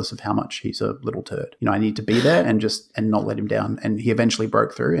 regardless of how much he's a little turd. I need to be there and not let him down. And he eventually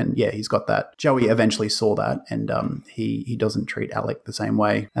broke through, and he's got that. Joey eventually saw that, and he doesn't treat Alec the same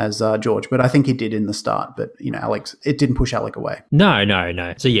way as George, but I think he did in the start. But Alex, it didn't push Alec away. No.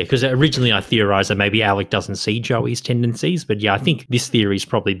 So because originally I theorized that maybe Alec doesn't see Joey's tendencies, but I think this theory is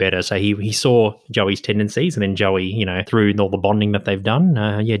probably better. So he saw Joey's tendencies, and then Joey, through all the bonding that they've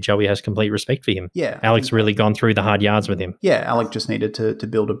done, Joey has complete respect for him. Yeah, Alec's really gone through the hard yards with him. Yeah, Alec just needed to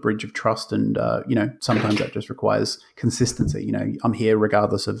build a bridge of trust, and sometimes that just requires consistency. I'm here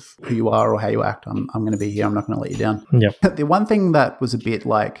regardless of who you are or how you act. I'm going to be here. I'm not going to let you down. Yep. The one thing that was a bit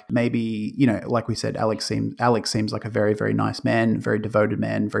maybe like we said, Alex seems like a very, very nice man, very devoted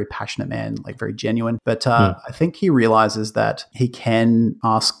man, very passionate man, very genuine. But I think he realizes that he can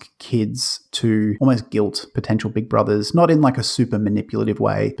ask kids to almost guilt potential big brothers, not in a super manipulative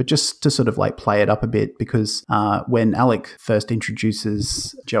way, but just to sort of play it up a bit, because when Alec first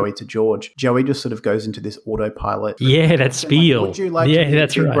introduces Joey to George, Joey just sort of goes into this autopilot. Yeah, that spiel. Would you like to be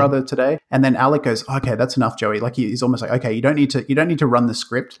that's big right. brother today? And then Alec goes, okay, that's enough, Joey. He's almost like, okay, you don't need to run the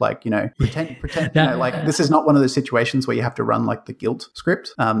script. Pretend. This is not one of those situations where you have to run the guilt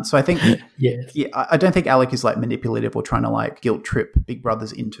script. So I think, yes. I don't think Alec is manipulative or trying to guilt trip big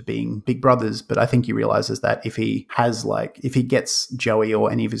brothers into being big brothers. But I think he realizes that if he has if he gets Joey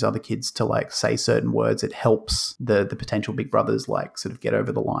or any of his other kids to say certain words, it helps the potential big brothers sort of get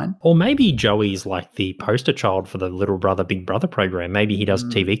over the line. Or maybe Joey's the poster child for the little brother big brother program. Maybe he does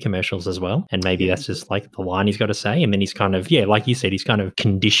TV commercials as well, and maybe that's just the line he's got to say. And then he's kind of like you said, he's kind of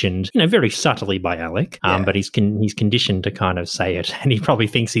conditioned very subtly by Alec, but he's conditioned to kind of say it, and he probably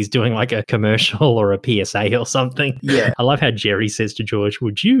thinks he's doing a commercial or a PSA or something. I love how Jerry says to George,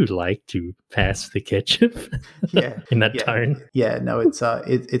 would you like to pass the ketchup? In that tone. No,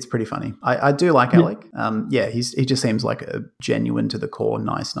 it's pretty funny. I do like Alec. He just seems like a genuine to the core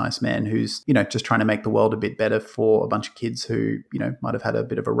nice man who's just trying to make the world a bit better for a bunch of kids who might have had a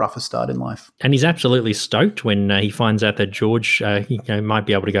bit of a rougher start in life. And he's absolutely stoked when he finds out that George might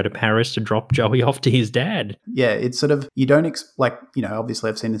be able to go to Paris to drop Joey off to his dad. It's sort of, you don't obviously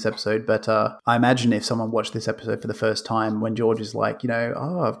I've seen this episode, but I imagine if someone watched this episode for the first time, when George is I've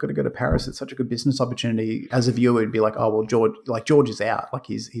got to go to Paris, it's such a good business opportunity, as a viewer it'd be like, oh well, George is out,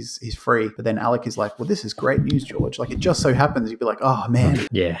 he's free. But then Alec is like, well, this is great news, George. It just so happens, you'd be like, oh man.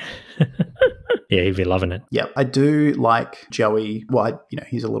 Yeah. Yeah, he'd be loving it. Yeah, I do like Joey. Well,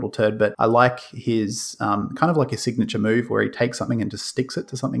 he's a little turd, but I like his kind of his signature move where he takes something and just sticks it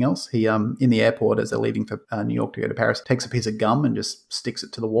to something else. He, in the airport as they're leaving for New York to go to Paris, takes a piece of gum and just sticks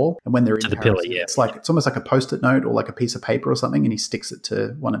it to the wall. And when they're in Paris, pillar, it's almost like a Post-it note or a piece of paper or something, and he sticks it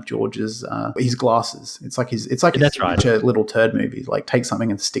to one of George's his glasses. It's like his signature little turd movie. He takes something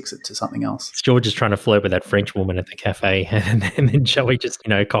and sticks it to something else. George is trying to flirt with that French woman at the cafe, and then Joey just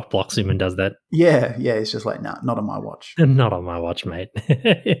cock blocks him and does that. Yeah, it's just nah, not on my watch. Not on my watch, mate.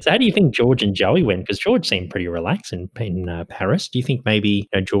 So how do you think George and Joey went? Because George seemed pretty relaxed in Paris. Do you think maybe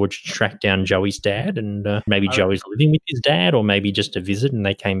George tracked down Joey's dad, and maybe Joey's living with his dad, or maybe just a visit and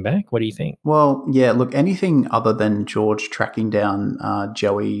they came back? What do you think? Well, yeah, look, anything other than George tracking down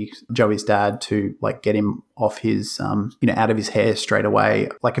Joey's dad to get him off his, out of his hair straight away.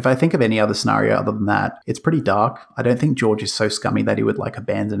 If I think of any other scenario other than that, it's pretty dark. I don't think George is so scummy that he would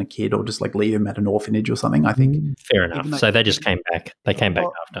abandon a kid or just leave him at an orphanage or something. I think fair enough. So they just came back. They came back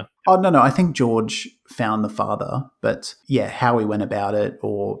after. Oh no! I think George found the father, but yeah, how he went about it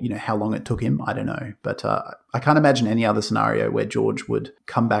or, how long it took him, I don't know. But I can't imagine any other scenario where George would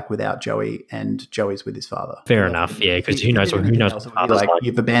come back without Joey and Joey's with his father. Fair enough, yeah, because who knows what the father's like.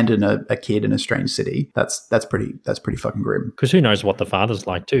 You've abandoned a kid in a strange city. That's pretty fucking grim. Because who knows what the father's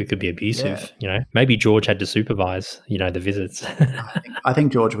like too? It could be abusive, Maybe George had to supervise, the visits. I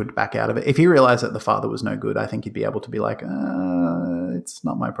think George would back out of it. If he realized that the father was no good, I think he'd be able to be like, it's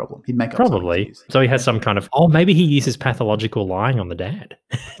not my problem. He'd make up probably. So he has some kind of, maybe he uses pathological lying on the dad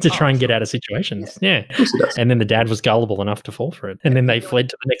to try and get out of situations. Yeah. And then the dad was gullible enough to fall for it. And then they fled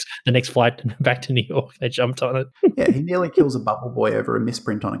to the next flight back to New York. They jumped on it. Yeah, he nearly kills a bubble boy over a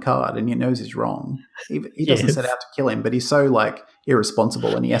misprint on a card, and he knows he's wrong. He doesn't set out to kill him, but he's so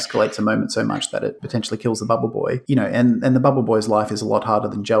irresponsible, and he escalates a moment so much that it potentially kills the bubble boy. And the bubble boy's life is a lot harder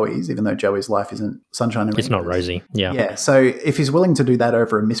than Joey's, even though Joey's life isn't sunshine and rainbows. It's not rosy. Yeah. Yeah. So if he's willing to do that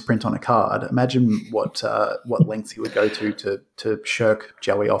over a misprint on a card, imagine what lengths he would go to shirk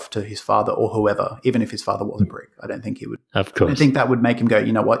Joey off to his father or whoever, even if his father was a prick. I don't think he would. Of course. I think that would make him go,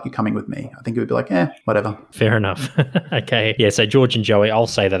 you know what, you're coming with me. I think he would be like, whatever. Fair enough. Okay. Yeah, so George and Joey, I'll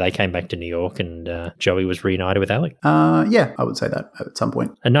say that they came back to New York and Joey was reunited with Alec. Yeah, I would say that at some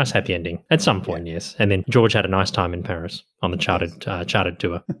point. A nice happy ending. At some point, yes. And then George had a nice time in Paris on the chartered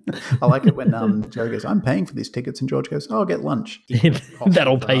tour. I like it when Joey goes, I'm paying for these tickets, and George goes, I'll get lunch.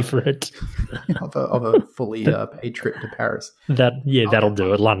 That'll pay for it. of a fully paid trip to Paris. That'll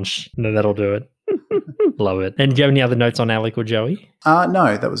do it. Lunch. No, that'll do it. Love it. And do you have any other notes on Alec or Joey?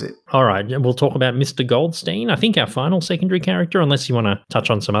 No, that was it. All right. We'll talk about Mr. Goldstein. I think our final secondary character, unless you want to touch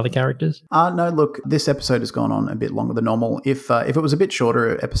on some other characters. No, look, this episode has gone on a bit longer than normal. If it was a bit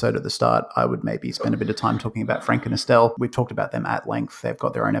shorter episode at the start, I would maybe spend a bit of time talking about Frank and Estelle. We've talked about them at length. They've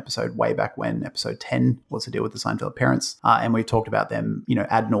got their own episode way back when, episode 10 was to deal with the Seinfeld parents. And we've talked about them,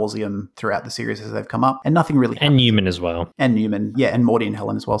 ad nauseum throughout the series as they've come up. And nothing really happens. And Newman as well. And Newman, yeah, and Morty and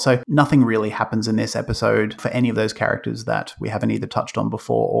Helen as well. So nothing really happens in this episode for any of those characters that we haven't either touched on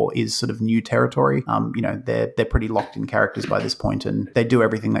before or is sort of new territory. They're pretty locked in characters by this point, and they do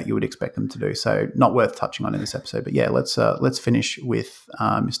everything that you would expect them to do. So not worth touching on in this episode. But yeah, let's finish with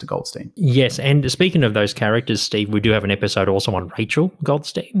Mr. Goldstein. Yes, and speaking of those characters, Steve, we do have an episode also on Rachel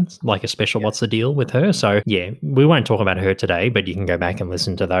Goldstein, like a special What's the Deal with her. So yeah, we won't talk about her today, but you can go back and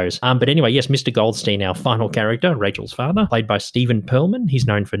listen to those. But anyway, yes, Mr. Goldstein, our final character, Rachel's father, played by Stephen Perlman. He's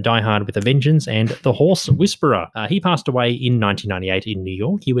known for Die Hard with a Vengeance and The Horse Whisperer. He passed away in 1998 in New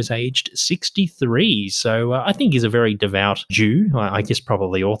York. He was aged 63. So I think he's a very devout Jew, I guess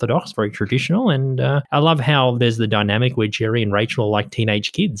probably Orthodox, very traditional. And I love how there's the dynamic where Jerry and Rachel are like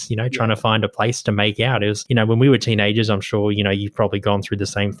teenage kids, trying to find a place to make out. It was, when we were teenagers, I'm sure, you've probably gone through the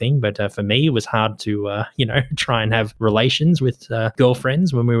same thing. But for me, it was hard to, try and have relations with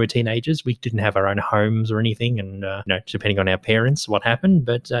girlfriends when we were teenagers. We didn't have our own homes or anything. And, depending on our parents, what happened.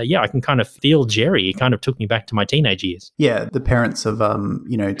 But I can kind of feel Jerry. It kind of took me back to my teenage years. Yeah, the parents of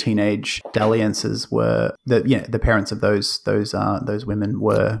teenage dalliances were the parents of those women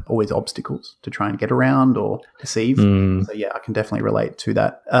were always obstacles to try and get around or deceive. So yeah, I can definitely relate to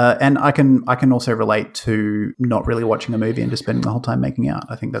that. And I can also relate to not really watching a movie and just spending the whole time making out.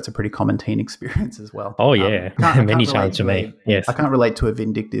 I think that's a pretty common teen experience as well. Oh yeah, many times for me. Yes, I can't relate to a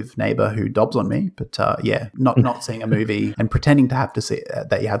vindictive neighbor who dobs on me, but not seeing a movie and pretending to have to see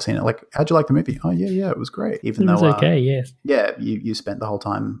that you have seen it. Like, how'd you like the movie? Oh yeah, it was great. Even though okay, yes. Yeah, you spent the whole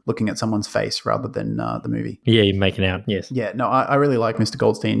time looking at someone's face rather than the movie. Yeah, you're making out, yes. Yeah, no, I really like Mr.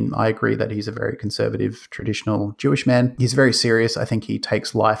 Goldstein. I agree that he's a very conservative, traditional Jewish man. He's very serious. I think he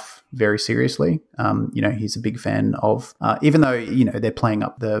takes life very seriously. He's a big fan of, even though, they're playing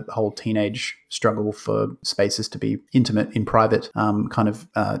up the whole teenage struggle for spaces to be intimate in private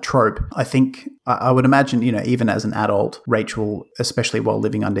trope. I think I would imagine, even as an adult, Rachel, especially while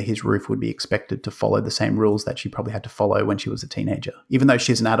living under his roof, would be expected to follow the same rules that she probably had to follow when she was a teenager. Even though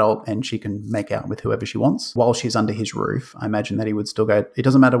she's an adult and she can make out with whoever she wants, while she's under his roof, I imagine that he would still go, it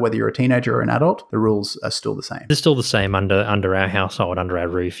doesn't matter whether you're a teenager or an adult, the rules are still the same. They're still the same under our household, under our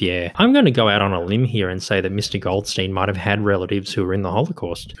roof, yeah. I'm going to go out on a limb here and say that Mr. Goldstein might have had relatives who were in the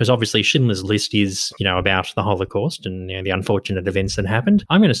Holocaust, because obviously Schindler's List is, about the Holocaust and the unfortunate events that happened.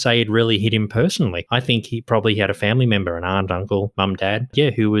 I'm going to say it really hit him personally. I think he probably had a family member, an aunt, uncle, mum, dad,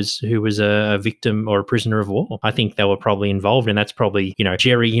 who was a victim or a prisoner of war. I think they were probably involved involved, and that's probably,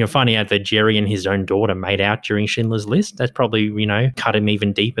 Jerry, finding out that Jerry and his own daughter made out during Schindler's List, that's probably, cut him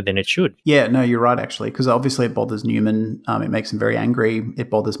even deeper than it should. Yeah, no, you're right, actually, because obviously it bothers Newman. It makes him very angry. It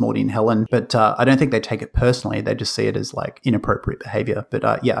bothers Morty and Helen, but I don't think they take it personally. They just see it as like inappropriate behavior. But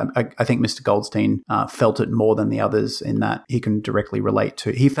I think Mr. Goldstein felt it more than the others in that he can directly relate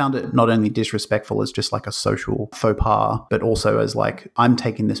to. He found it not only disrespectful as just like a social faux pas, but also as like, I'm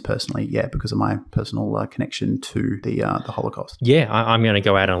taking this personally, because of my personal connection to the Holocaust. Yeah, I'm going to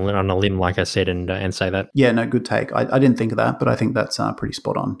go out on a limb, like I said, and say that. Yeah, no, good take. I didn't think of that, but I think that's pretty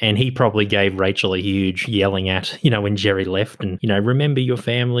spot on. And he probably gave Rachel a huge yelling at, when Jerry left and, remember your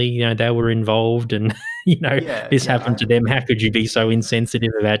family, they were involved and, this happened to them. How could you be so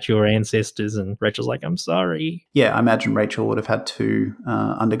insensitive about your ancestors? And Rachel's like, I'm sorry. Yeah, I imagine Rachel would have had to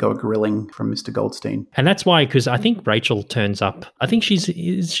undergo a grilling from Mr. Goldstein. And that's why, because I think Rachel turns up, I think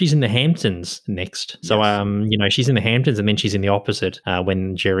she's in the Hamptons next. So, Yes. She's in the Hamptons and then she's in the opposite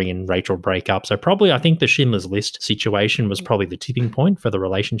when Jerry and Rachel break up. So probably I think the Schindler's List situation was probably the tipping point for the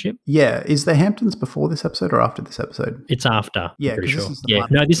relationship. Yeah. Is the Hamptons before this episode or after this episode? It's after. Yeah, I'm pretty sure. This is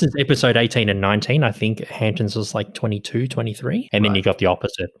this is episode 18 and 19. I think Hamptons was like 22, 23. And then you got the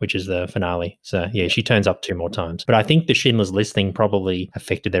opposite, which is the finale. So yeah, she turns up 2 more times. But I think the Schindler's List thing probably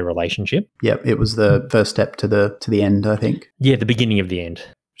affected their relationship. Yeah, it was the first step to the end, I think. Yeah, the beginning of the end.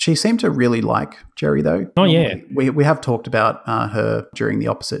 She seemed to really like Jerry, though. Oh, yeah. We have talked about her during the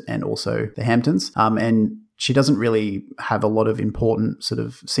opposite and also the Hamptons. And she doesn't really have a lot of important sort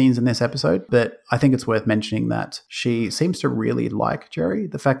of scenes in this episode, but I think it's worth mentioning that she seems to really like Jerry.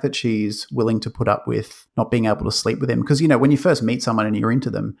 The fact that she's willing to put up with not being able to sleep with him. Because, when you first meet someone and you're into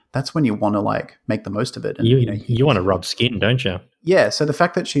them, that's when you want to like make the most of it. And, you want to rub skin, don't you? Yeah, so the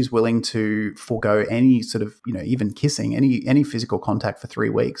fact that she's willing to forego any sort of, even kissing, any physical contact for 3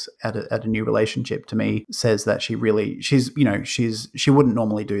 weeks at a new relationship, to me says that she wouldn't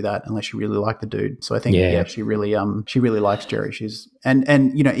normally do that unless she really liked the dude. So I think she really likes Jerry. She's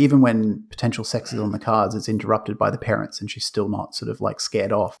and even when potential sex is on the cards, it's interrupted by the parents, and she's still not sort of like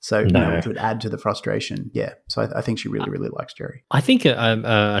scared off. So which would add to the frustration. Yeah, so I think she really likes Jerry. I think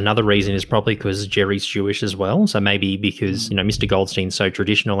another reason is probably because Jerry's Jewish as well. So maybe because Mr. Goldstein's so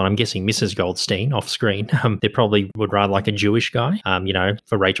traditional, and I'm guessing Mrs. Goldstein off screen, they probably would rather like a Jewish guy,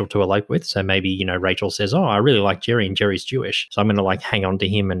 for Rachel to elope with. So maybe, Rachel says, oh, I really like Jerry and Jerry's Jewish. So I'm going to like hang on to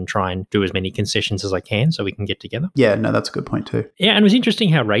him and try and do as many concessions as I can so we can get together. Yeah, no, that's a good point too. Yeah, and it was interesting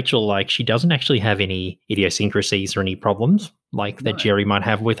how Rachel, like, she doesn't actually have any idiosyncrasies or any problems that Jerry might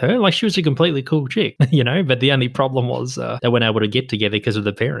have with her. Like, she was a completely cool chick, but the only problem was they weren't able to get together because of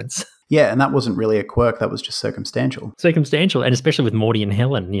the parents. Yeah, and that wasn't really a quirk. That was just circumstantial. And especially with Morty and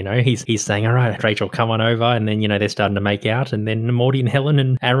Helen, he's saying, all right, Rachel, come on over. And then, they're starting to make out. And then Morty and Helen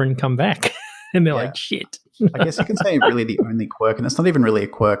and Aaron come back. And they're like, shit. I guess you can say really the only quirk, and it's not even really a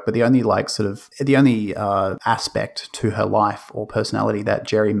quirk, but the only aspect to her life or personality that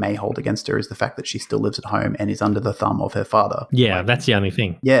Jerry may hold against her is the fact that she still lives at home and is under the thumb of her father. Yeah, that's the only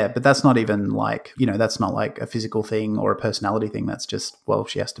thing. Yeah, but that's not even like, that's not like a physical thing or a personality thing. That's just,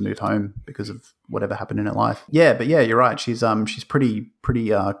 she has to move home because of whatever happened in her life. Yeah, but yeah, you're right. She's pretty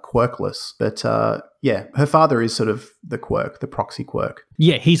quirkless, but her father is sort of the quirk, the proxy quirk.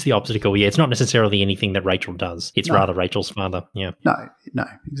 Yeah, he's the obstacle. Yeah, it's not necessarily anything that Rachel does. It's rather Rachel's father. Yeah. No,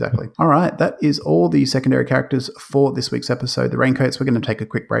 exactly. All right, that is all the secondary characters for this week's episode, The Raincoats. We're going to take a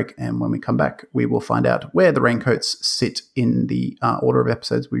quick break, and when we come back, we will find out where The Raincoats sit in the order of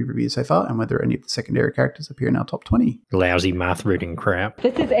episodes we've reviewed so far, and whether any of the secondary characters appear in our top 20. Lousy math-reading crap.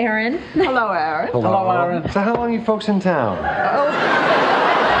 This is Erin. Hello, Erin. Hello, Aaron. So how long are you folks in town?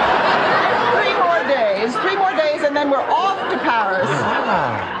 3 more days, and then we're off to Paris.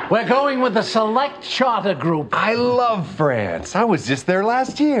 We're going with the Select Charter Group. I love France. I was just there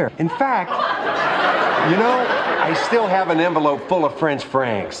last year. In fact, I still have an envelope full of French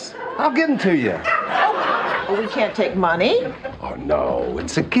francs. I'll give them to you. Oh, we can't take money. Oh, no,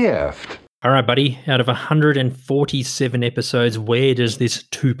 it's a gift. All right, buddy, out of 147 episodes, where does this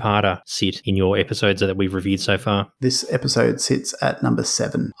two-parter sit in your episodes that we've reviewed so far? This episode sits at number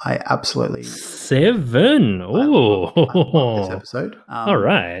 7. I absolutely... 7? Oh. I love this episode. All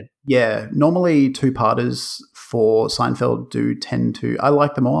right. Yeah, normally two-parters for Seinfeld do tend to... I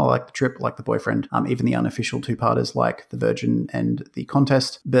like them all. I like The Trip, I like The Boyfriend, even the unofficial two-parters like The Virgin and The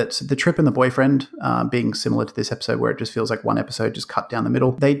Contest. But The Trip and The Boyfriend, being similar to this episode where it just feels like one episode just cut down the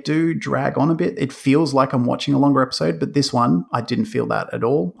middle, they do drag on a bit. It feels like I'm watching a longer episode, but this one, I didn't feel that at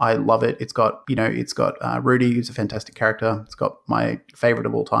all. I love it. It's got, Rudy, who's a fantastic character. It's got my favorite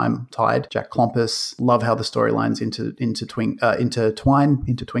of all time, Tide, Jack Klompus. Love how the storylines intertwine.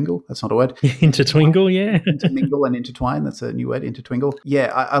 That's not a word. Intertwingle, yeah. Intermingle. intermingle and intertwine. That's a new word, intertwingle.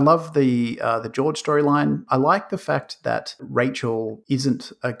 Yeah, I love the George storyline. I like the fact that Rachel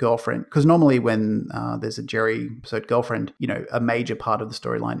isn't a girlfriend, because normally when there's a Jerry episode girlfriend, a major part of the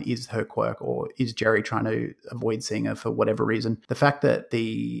storyline is her quirk, or is Jerry trying to avoid seeing her for whatever reason. The fact that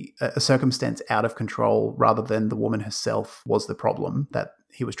a circumstance out of control rather than the woman herself was the problem that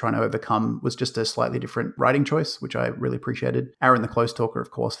he was trying to overcome was just a slightly different writing choice, which I really appreciated. Aaron the Close Talker, of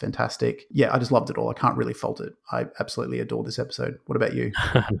course, fantastic. Yeah, I just loved it all. I can't really fault it. I absolutely adore this episode. What about you?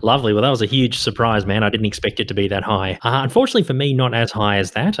 Lovely. Well, that was a huge surprise, man. I didn't expect it to be that high. Unfortunately for me, not as high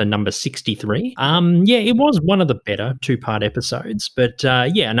as that, a number 63. Yeah, it was one of the better two-part episodes, but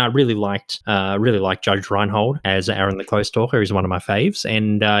and I really liked Judge Reinhold as Aaron the Close Talker. He's one of my faves,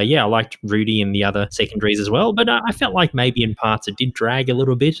 and I liked Rudy and the other secondaries as well. But I felt like maybe in parts it did drag a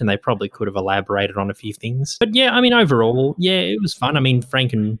little bit, and they probably could have elaborated on a few things. But yeah, I mean, overall, yeah, it was fun. I mean,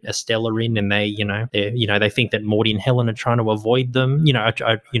 Frank and Estelle are in, and they think that Morty and Helen are trying to avoid them.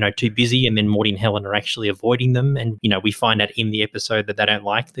 Are too busy, and then Morty and Helen are actually avoiding them. And we find out in the episode that they don't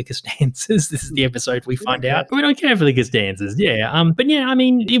like the Costanzas. This is the episode we find out we don't care for the Costanzas. Yeah. But yeah, I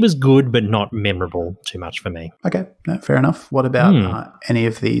mean, it was good, but not memorable too much for me. Okay, no, fair enough. What about any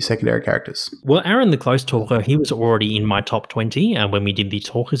of the secondary characters? Well, Aaron the Close Talker, he was already in my top 20 when we did the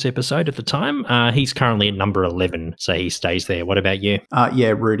Talkers episode at the time. He's currently at number 11, so he stays there. What about you?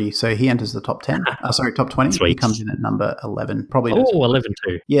 Yeah, Rudy. So he enters the top 10. Top 20. Sweet. He comes in at number 11. Probably. 11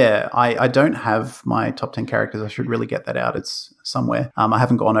 too. Yeah, I don't have my top 10 characters. I should really get that out. It's somewhere. I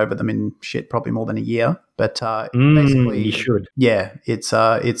haven't gone over them in probably more than a year. But basically, you should. Yeah,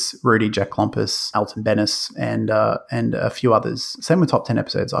 it's Rudy, Jack Klompus, Alton Bennis, and a few others. Same with top 10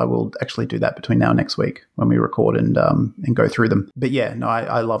 episodes. I will actually do that between now and next week when we record and go through them. But yeah, no,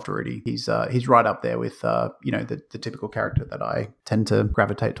 I loved Rudy. He's right up there with the typical character that I tend to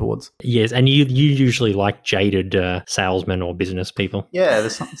gravitate towards. Yes, and you usually like jaded salesmen or business people. Yeah,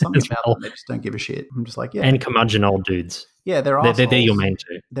 there's something about them. They just don't give a shit. I'm just like, yeah. And curmudgeon old dudes. Yeah, they're assholes. They're your main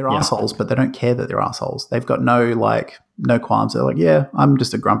two. They're assholes, but they don't care that they're assholes. They've got no qualms. They're like, yeah, I'm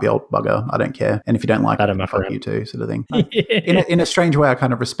just a grumpy old bugger. I don't care. And if you don't like it, fuck you too, sort of thing. In a strange way, I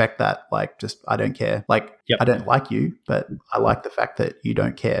kind of respect that. Like, just, I don't care. Like, I don't like you, but I like the fact that you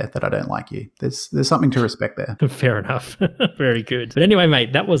don't care that I don't like you. There's something to respect there. Fair enough. Very good. But anyway,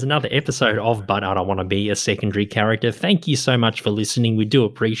 mate, that was another episode of But I Don't Want to Be a Secondary Character. Thank you so much for listening. We do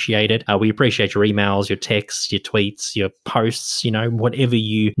appreciate it. We appreciate your emails, your texts, your tweets, your posts, whatever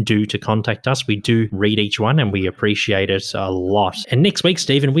you do to contact us. We do read each one and we appreciate it a lot. And next week,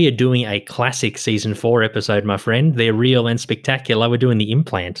 Stephen, we are doing a classic season 4 episode, my friend. They're real and spectacular. We're doing The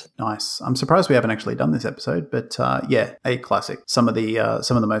Implant. Nice. I'm surprised we haven't actually done this episode, but a classic. Some of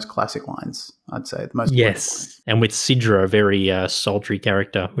the most classic lines, I'd say. The most. Yes. And with Sidra, a very sultry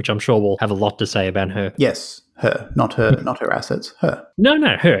character, which I'm sure we'll have a lot to say about her. Yes. Her, not her assets, her. No,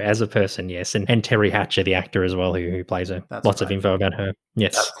 her as a person, yes. And Terry Hatcher, the actor as well, who plays her. That's Lots right. of info about her.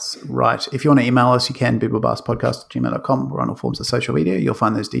 Yes. That's right. If you want to email us, you can, bibblebastpodcast@gmail.com. We're on all forms of social media. You'll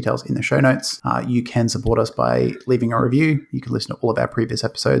find those details in the show notes. You can support us by leaving a review. You can listen to all of our previous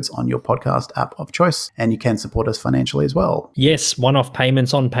episodes on your podcast app of choice, and you can support us financially as well. Yes, one-off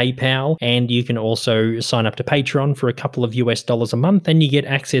payments on PayPal, and you can also sign up to Patreon for a couple of US dollars a month, and you get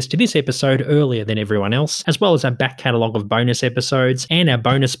access to this episode earlier than everyone else, as well as our back catalogue of bonus episodes and our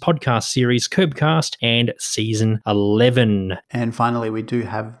bonus podcast series, Curbcast, and Season 11. And finally, we do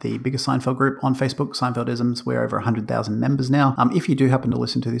have the biggest Seinfeld group on Facebook, Seinfeldisms. We're over 100,000 members now. If you do happen to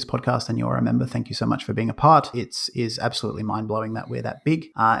listen to this podcast and you're a member, thank you so much for being a part. It is absolutely mind-blowing that we're that big.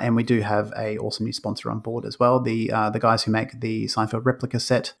 And we do have a awesome new sponsor on board as well. The guys who make the Seinfeld replica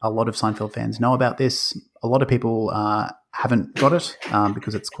set. A lot of Seinfeld fans know about this. A lot of people haven't got it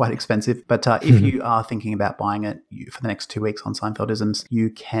because it's quite expensive. But if you are thinking about buying it for the next 2 weeks on Seinfeldisms, you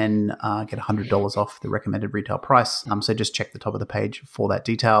can get $100 off the recommended retail price. So just check the top of the page for that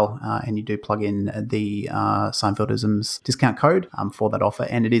detail. And you do plug in the Seinfeldisms discount code for that offer.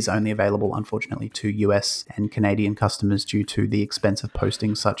 And it is only available, unfortunately, to US and Canadian customers due to the expense of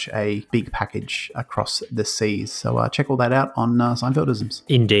posting such a big package across the seas. So check all that out on Seinfeldisms.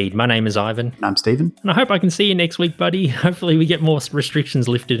 Indeed. My name is Ivan. And I'm Stephen. And I hope I can see you next week, buddy. Hopefully we get more restrictions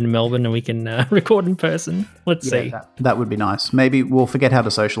lifted in Melbourne and we can record in person. Let's see. That would be nice. Maybe we'll forget how to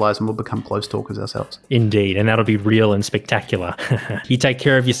socialise and we'll become close talkers ourselves. Indeed, and that'll be real and spectacular. You take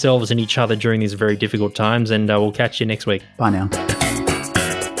care of yourselves and each other during these very difficult times, and we'll catch you next week. Bye now.